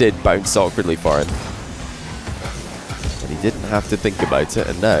if it did bounce awkwardly for him. But he didn't have to think about it,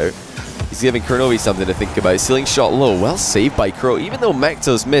 and now he's giving Kronovi something to think about. Ceiling shot low, well saved by Kro. Even though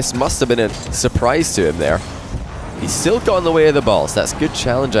mectos' miss must have been a surprise to him there, he's still got in the way of the ball, so that's good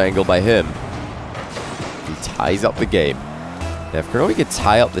challenge angle by him. He ties up the game. Now if Kronovi could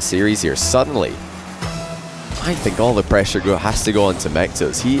tie up the series here, suddenly I think all the pressure has to go on to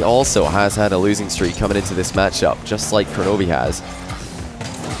mectos. He also has had a losing streak coming into this matchup, just like Kronovi has.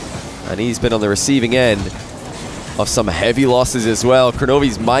 And he's been on the receiving end of some heavy losses as well.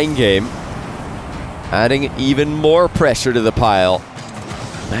 Kronovi's mind game adding even more pressure to the pile.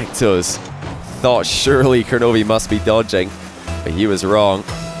 mectos thought surely Kronovi must be dodging, but he was wrong.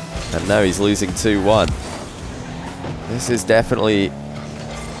 And now he's losing 2-1. This is definitely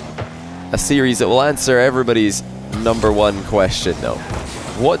a series that will answer everybody's #1 question though.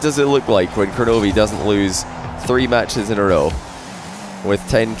 What does it look like when Kronovi doesn't lose 3 matches in a row with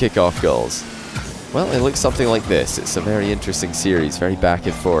 10 kickoff goals? Well, it looks something like this. It's a very interesting series, very back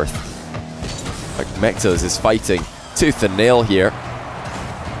and forth. mectos is fighting tooth and nail here.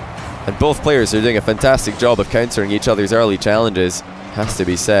 And both players are doing a fantastic job of countering each other's early challenges, has to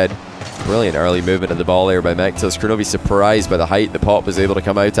be said. Brilliant early movement of the ball there by mectos. Kronovi surprised by the height the pop was able to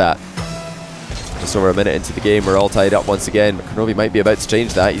come out at. Just over a minute into the game, we're all tied up once again. But Kronovi might be about to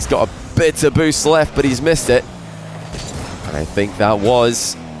change that. He's got a bit of boost left, but he's missed it. And I think that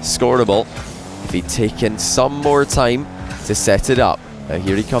was scoreable if he'd taken some more time to set it up. Now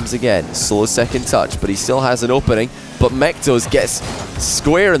here he comes again. Slow second touch, but he still has an opening. But mectos gets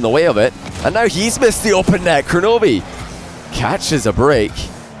square in the way of it. And now he's missed the open net. Kronovi catches a break.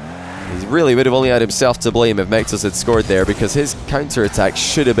 He really would have only had himself to blame if mectos had scored there, because his counter-attack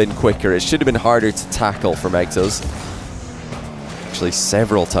should have been quicker. It should have been harder to tackle for mectos. Actually,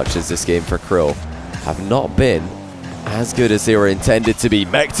 several touches this game for Kro have not been as good as they were intended to be.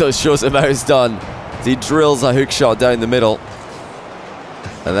 mectos shows him how it's done. He drills a hook shot down the middle.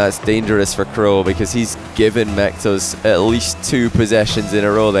 And that's dangerous for Kro, because he's given mectos at least 2 possessions in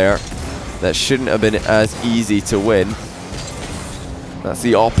a row there. That shouldn't have been as easy to win. That's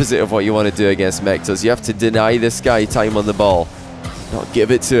the opposite of what you want to do against mectos. You have to deny this guy time on the ball, not give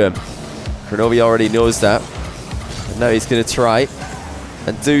it to him. Kronovi already knows that. And now he's going to try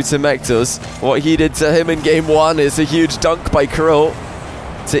and do to mectos what he did to him in game 1. Is a huge dunk by Kro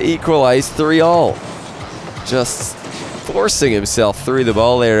to equalize 3-all. Just forcing himself through the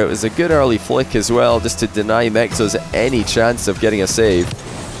ball there. It was a good early flick as well, just to deny mectos any chance of getting a save.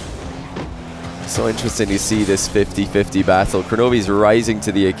 So interesting to see this 50-50 battle. Kronovi's rising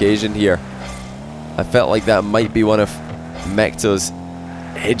to the occasion here. I felt like that might be one of mectos'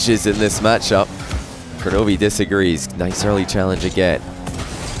 edges in this matchup. Kronovi disagrees. Nice early challenge again.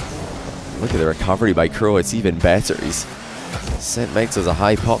 Look at the recovery by Kro. It's even better. He's sent mectos a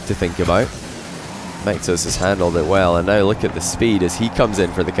high pop to think about. mectos has handled it well, and now look at the speed as he comes in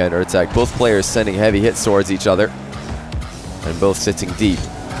for the counter-attack. Both players sending heavy hits towards each other, and both sitting deep,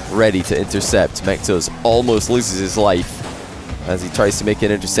 ready to intercept. mectos almost loses his life as he tries to make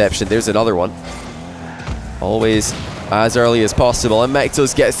an interception. There's another one. Always as early as possible, and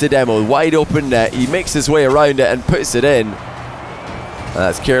mectos gets the demo. Wide open net. He makes his way around it and puts it in.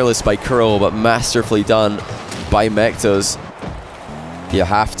 That's careless by Kro, but masterfully done by mectos. You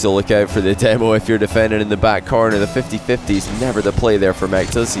have to look out for the demo if you're defending in the back corner. The 50-50 is never the play there for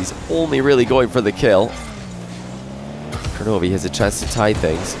mectos. He's only really going for the kill. Kronovi has a chance to tie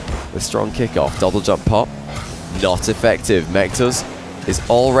things with strong kickoff. Double jump pop. Not effective. mectos is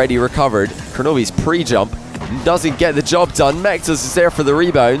already recovered. Kronovi's pre-jump doesn't get the job done. mectos is there for the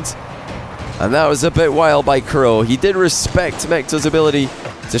rebound. And that was a bit wild by Kro. He did respect mectos' ability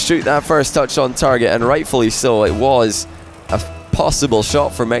to shoot that first touch on target, and rightfully so. It was a possible shot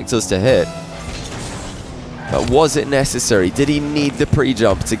for mectos to hit. But was it necessary? Did he need the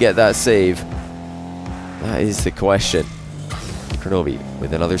pre-jump to get that save? That is the question. Kronovi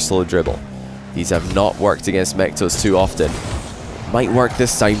with another slow dribble. These have not worked against mectos too often. Might work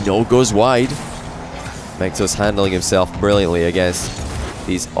this time. No, goes wide. mectos handling himself brilliantly against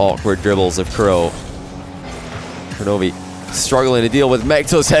these awkward dribbles of Kro. Kronovi struggling to deal with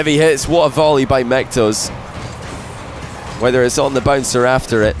mectos' heavy hits. What a volley by mectos. Whether it's on the bounce or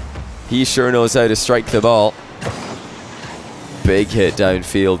after it, he sure knows how to strike the ball. Big hit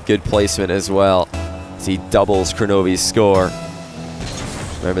downfield. Good placement as well as he doubles Kronovi's score.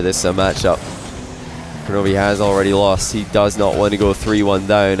 Remember, this is a matchup Kronovi has already lost. He does not want to go 3-1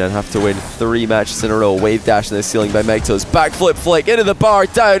 down and have to win 3 matches in a row. Wave dash in the ceiling by mectos. Backflip flick into the bar,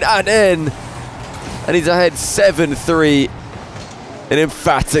 down and in. And he's ahead 7-3 in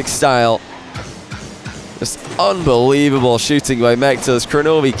emphatic style. Just unbelievable shooting by mectos.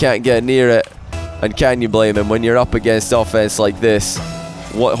 Kronovi can't get near it. And can you blame him? When you're up against offense like this,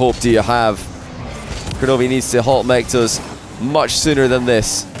 what hope do you have? Kronovi needs to halt mectos much sooner than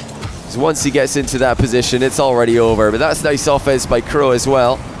this. Because once he gets into that position, it's already over. But that's nice offense by Kro as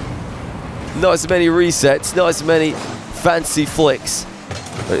well. Not as many resets, not as many fancy flicks.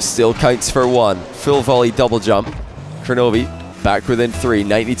 But it still counts for 1. Full volley double jump. Kronovi back within 3.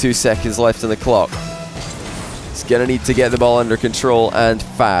 92 seconds left on the clock. He's going to need to get the ball under control and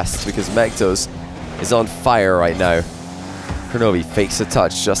fast, because mectos is on fire right now. Kronovi fakes a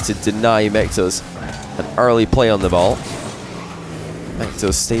touch just to deny mectos an early play on the ball.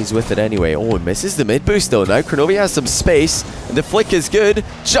 mectos stays with it anyway. Oh, and misses the mid boost though. Now Kronovi has some space, and the flick is good.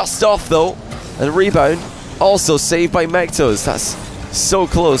 Just off though. And rebound also saved by mectos. That's so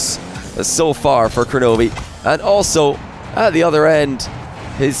close. That's so far for Kronovi. And also, at the other end,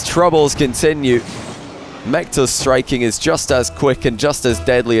 his troubles continue. mectos striking is just as quick and just as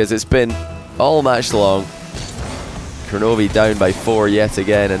deadly as it's been all match long. Kronovi down by 4 yet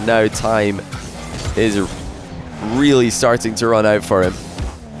again, and now time is really starting to run out for him.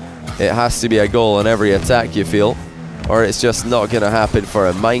 It has to be a goal on every attack, you feel, or it's just not going to happen for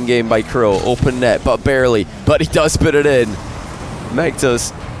him. Mind game by Kro, open net, but barely, but he does put it in.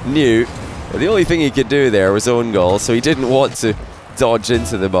 mectos knew the only thing he could do there was own goal, so he didn't want to dodge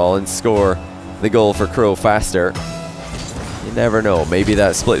into the ball and score the goal for Kro faster. You never know, maybe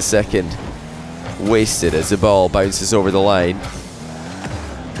that split second wasted as the ball bounces over the line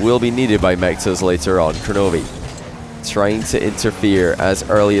will be needed by mectos later on. Kronovi trying to interfere as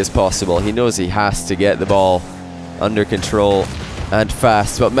early as possible. He knows he has to get the ball under control and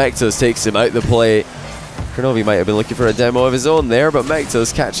fast, but mectos takes him out the play. Kronovi might have been looking for a demo of his own there, but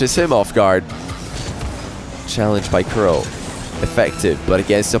mectos catches him off guard. Challenged by Kro. Effective, but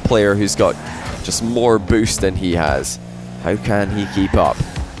against a player who's got just more boost than he has. How can he keep up?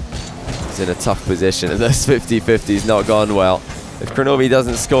 He's in a tough position, and this 50-50's not gone well. If Kronovi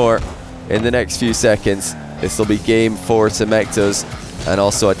doesn't score in the next few seconds, this will be game 4 to mectos, and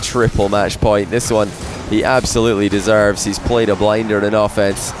also a triple match point. This one he absolutely deserves. He's played a blinder in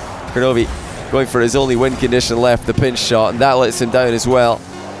offense. Kronovi going for his only win condition left, the pinch shot, and that lets him down as well.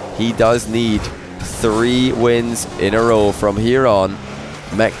 He does need 3 wins in a row from here on.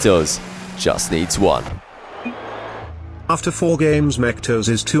 mectos just needs 1. After 4 games, mectos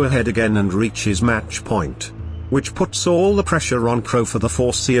is 2 ahead again and reaches match point, which puts all the pressure on Kro for the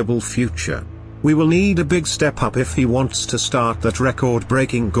foreseeable future. We will need a big step up if he wants to start that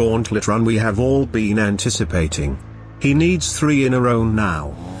record-breaking gauntlet run we have all been anticipating. He needs 3 in a row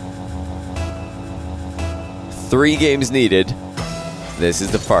now. 3 games needed. This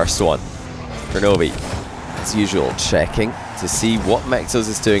is the first one. Kronovi, as usual, checking to see what mectos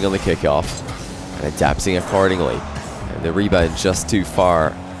is doing on the kickoff and adapting accordingly. And the rebound just too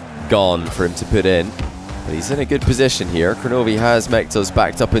far gone for him to put in. But he's in a good position here. Kronovi has mectos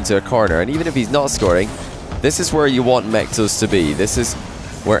backed up into a corner, and even if he's not scoring, this is where you want mectos to be. This is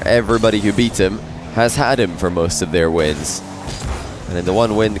where everybody who beat him has had him for most of their wins. And in the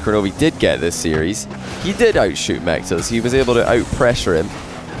one win Kronovi did get this series, he did outshoot mectos. He was able to out-pressure him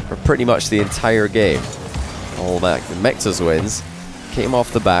for pretty much the entire game. All mectos wins came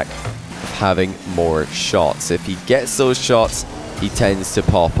off the back of having more shots. If he gets those shots, he tends to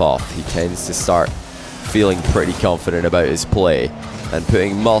pop off. He tends to start feeling pretty confident about his play and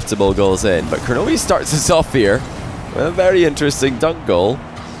putting multiple goals in. But Kronovi starts us off here with a very interesting dunk goal.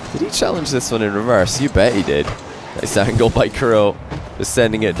 Did he challenge this one in reverse? You bet he did. Nice angle by Kro, just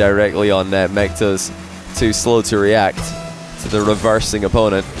sending it directly on net. mectos too slow to react to the reversing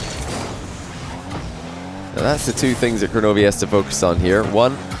opponent. Now that's the 2 things that Kronovi has to focus on here.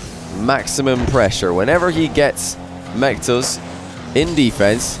 1, maximum pressure. Whenever he gets mectos in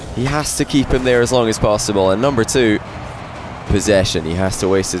defense, he has to keep him there as long as possible. And number 2, possession. He has to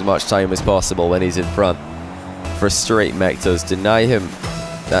waste as much time as possible when he's in front. Frustrate mectos, deny him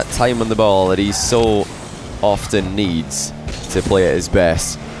that time on the ball that he so often needs to play at his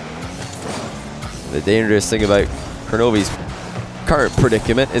best. The dangerous thing about Kronovi's current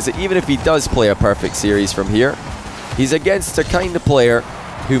predicament is that even if he does play a perfect series from here, he's against a kind of player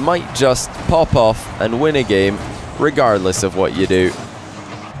who might just pop off and win a game regardless of what you do.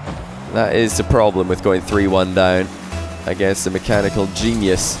 That is the problem with going 3-1 down against a mechanical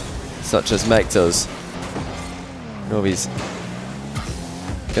genius such as mectos. Kronovi's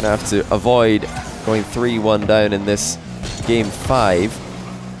gonna have to avoid going 3-1 down in this game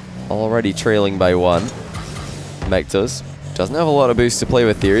 5. Already trailing by 1. mectos doesn't have a lot of boost to play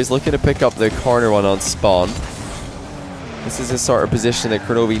with here. He's looking to pick up the corner one on spawn. This is a sort of position that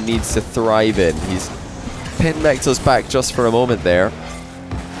Kronovi needs to thrive in. He's pinned mectos back just for a moment there.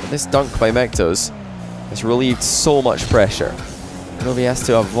 And this dunk by mectos has relieved so much pressure. Kronovi has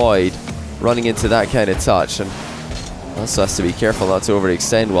to avoid running into that kind of touch, and also has to be careful not to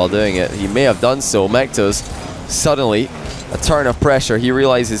overextend while doing it. He may have done so. mectos, suddenly, a turn of pressure. He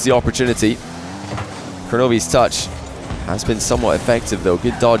realizes the opportunity. Kronovi's touch has been somewhat effective though.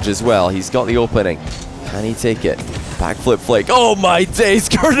 Good dodge as well. He's got the opening. Can he take it? Backflip flick. Oh my days,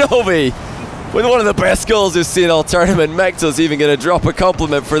 Kronovi! With one of the best goals we've seen all tournament. mectos even going to drop a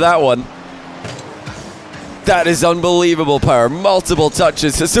compliment for that one. That is unbelievable power. Multiple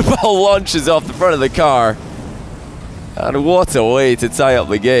touches as the ball launches off the front of the car. And what a way to tie up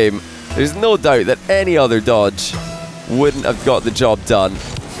the game. There's no doubt that any other dodge wouldn't have got the job done.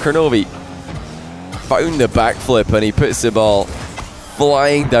 Kronovi found the backflip and he puts the ball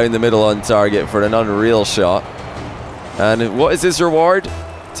flying down the middle on target for an unreal shot. And what is his reward?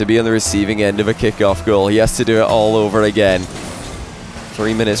 To be on the receiving end of a kickoff goal. He has to do it all over again.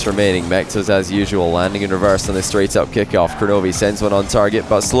 3 minutes remaining. mectos, as usual, landing in reverse on the straight up kickoff. Kronovi sends one on target,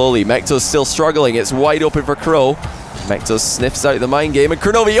 but slowly. mectos still struggling. It's wide open for Kro. mectos sniffs out the mind game, and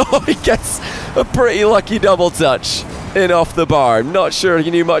Kronovi, oh, he gets a pretty lucky double touch in off the bar. I'm not sure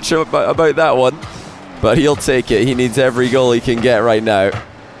he knew much about that one, but he'll take it. He needs every goal he can get right now.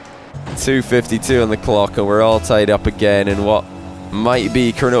 2:52 on the clock, and we're all tied up again in what might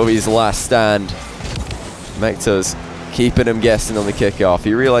be Kronovi's last stand. mectos keeping him guessing on the kickoff.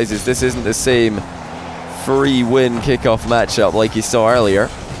 He realizes this isn't the same free win kickoff matchup like he saw earlier,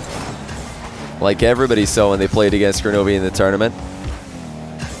 like everybody saw when they played against Kronovi in the tournament.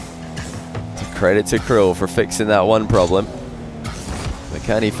 So credit to Kro for fixing that one problem, but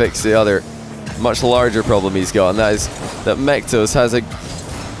can he fix the other much larger problem he's got? And that is that mectos has a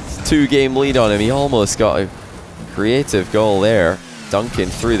 2-game lead on him. He almost got a creative goal there, dunking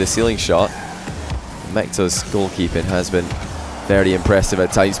through the ceiling shot. mectos' goalkeeping has been very impressive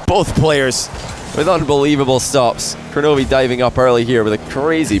at times. Both players with unbelievable stops. Kronovi diving up early here with a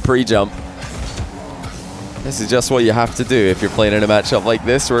crazy pre-jump. This is just what you have to do if you're playing in a matchup like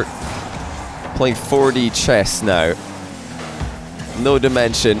this. We're playing 4D chess now. No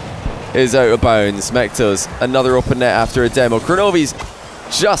dimension is out of bounds. mectos, another open net after a demo. Kronovi's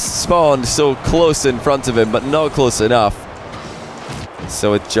just spawned so close in front of him, but not close enough.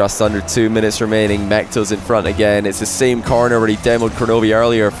 So with just under 2 minutes remaining, mectos in front again. It's the same corner where he demoed Kronovi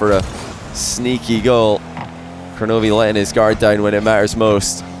earlier for a sneaky goal. Kronovi letting his guard down when it matters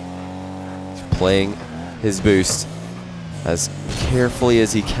most. He's playing his boost as carefully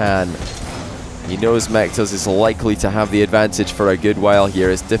as he can. He knows mectos is likely to have the advantage for a good while here.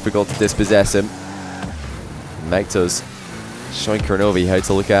 It's difficult to dispossess him. mectos showing Kronovi how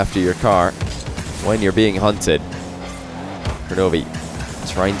to look after your car when you're being hunted. Kronovi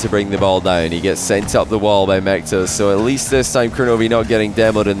trying to bring the ball down. He gets sent up the wall by mectos, so at least this time Kronovi not getting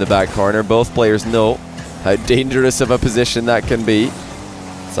demoed in the back corner. Both players know how dangerous of a position that can be.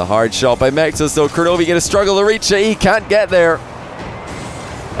 It's a hard shot by mectos though. Kronovi going to struggle to reach it. He can't get there.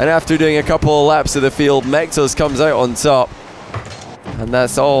 And after doing a couple of laps of the field, mectos comes out on top. And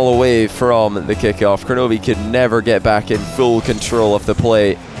that's all away from the kickoff. Kronovi could never get back in full control of the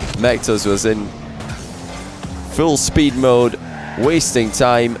play. mectos was in full speed mode, wasting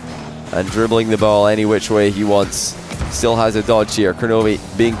time and dribbling the ball any which way he wants. Still has a dodge here. Kronovi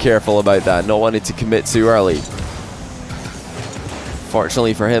being careful about that, not wanting to commit too early.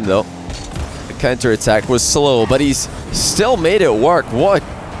 Fortunately for him though, the counter attack was slow, but he's still made it work. What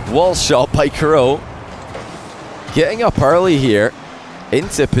wall shot by Kro. Getting up early here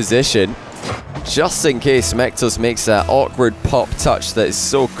into position, just in case mectos makes that awkward pop touch that is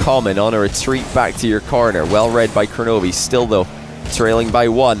so common on a retreat back to your corner. Well read by Kronovi. Still though, trailing by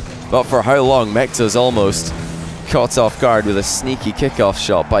 1. But for how long? mectos almost caught off guard with a sneaky kickoff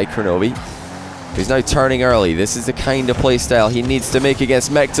shot by Kronovi. He's now turning early. This is the kind of playstyle he needs to make against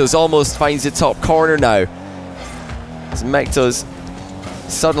mectos. Almost finds the top corner now, as mectos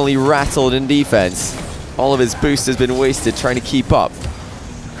suddenly rattled in defense. All of his boost has been wasted trying to keep up.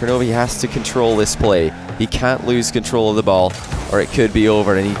 Kronovi has to control this play. He can't lose control of the ball, or it could be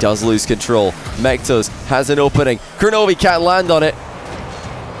over, and he does lose control. mectos has an opening. Kronovi can't land on it.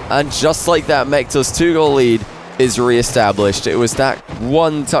 And just like that, mectos' 2-goal lead is re-established. It was that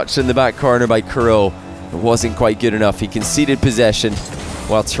one touch in the back corner by Kro. It wasn't quite good enough. He conceded possession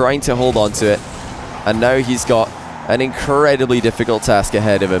while trying to hold on to it. And now he's got an incredibly difficult task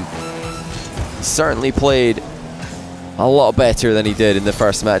ahead of him. He certainly played a lot better than he did in the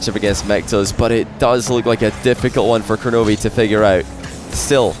first matchup against mectos, but it does look like a difficult one for Kronovi to figure out.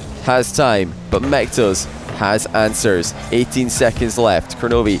 Still has time, but mectos has answers. 18 seconds left.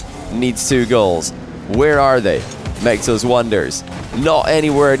 Kronovi needs 2 goals. Where are they? mectos wonders. Not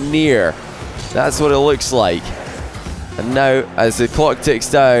anywhere near. That's what it looks like. And now, as the clock ticks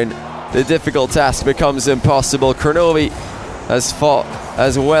down, the difficult task becomes impossible. Kronovi has fought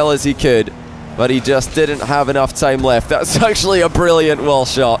as well as he could, but he just didn't have enough time left. That's actually a brilliant wall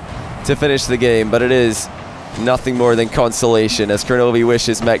shot to finish the game, but it is nothing more than consolation as Kronovi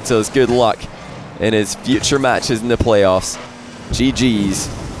wishes mectos good luck in his future matches in the playoffs. GG's,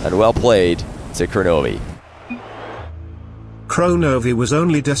 and well played to Kronovi. Kronovi was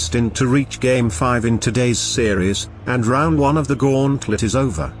only destined to reach Game 5 in today's series, and Round 1 of the Gauntlet is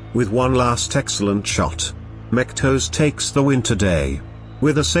over, with one last excellent shot. mectos takes the win today.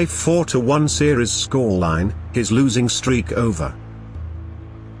 With a safe 4-1 series scoreline, his losing streak over.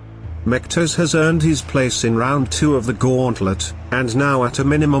 mectos has earned his place in Round 2 of the Gauntlet, and now at a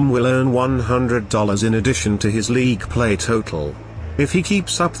minimum will earn $100 in addition to his league play total. If he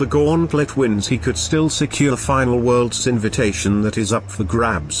keeps up the Gauntlet wins, he could still secure final Worlds invitation that is up for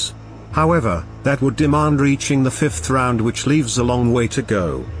grabs. However, that would demand reaching the 5th round, which leaves a long way to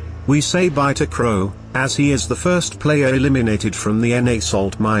go. We say bye to Kro, as he is the first player eliminated from the NA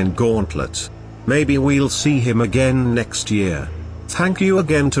Salt Mine Gauntlet. Maybe we'll see him again next year. Thank you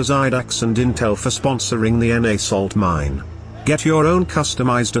again to Zydax and Intel for sponsoring the NA Salt Mine. Get your own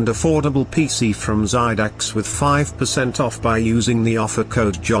customized and affordable PC from Zydax with 5% off by using the offer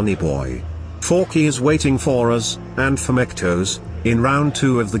code JOHNNYBOY. Forky is waiting for us, and for mectos, in Round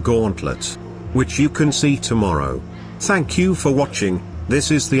 2 of the Gauntlet, which you can see tomorrow. Thank you for watching. This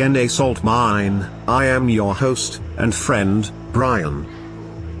is the NA Salt Mine. I am your host and friend, Brian.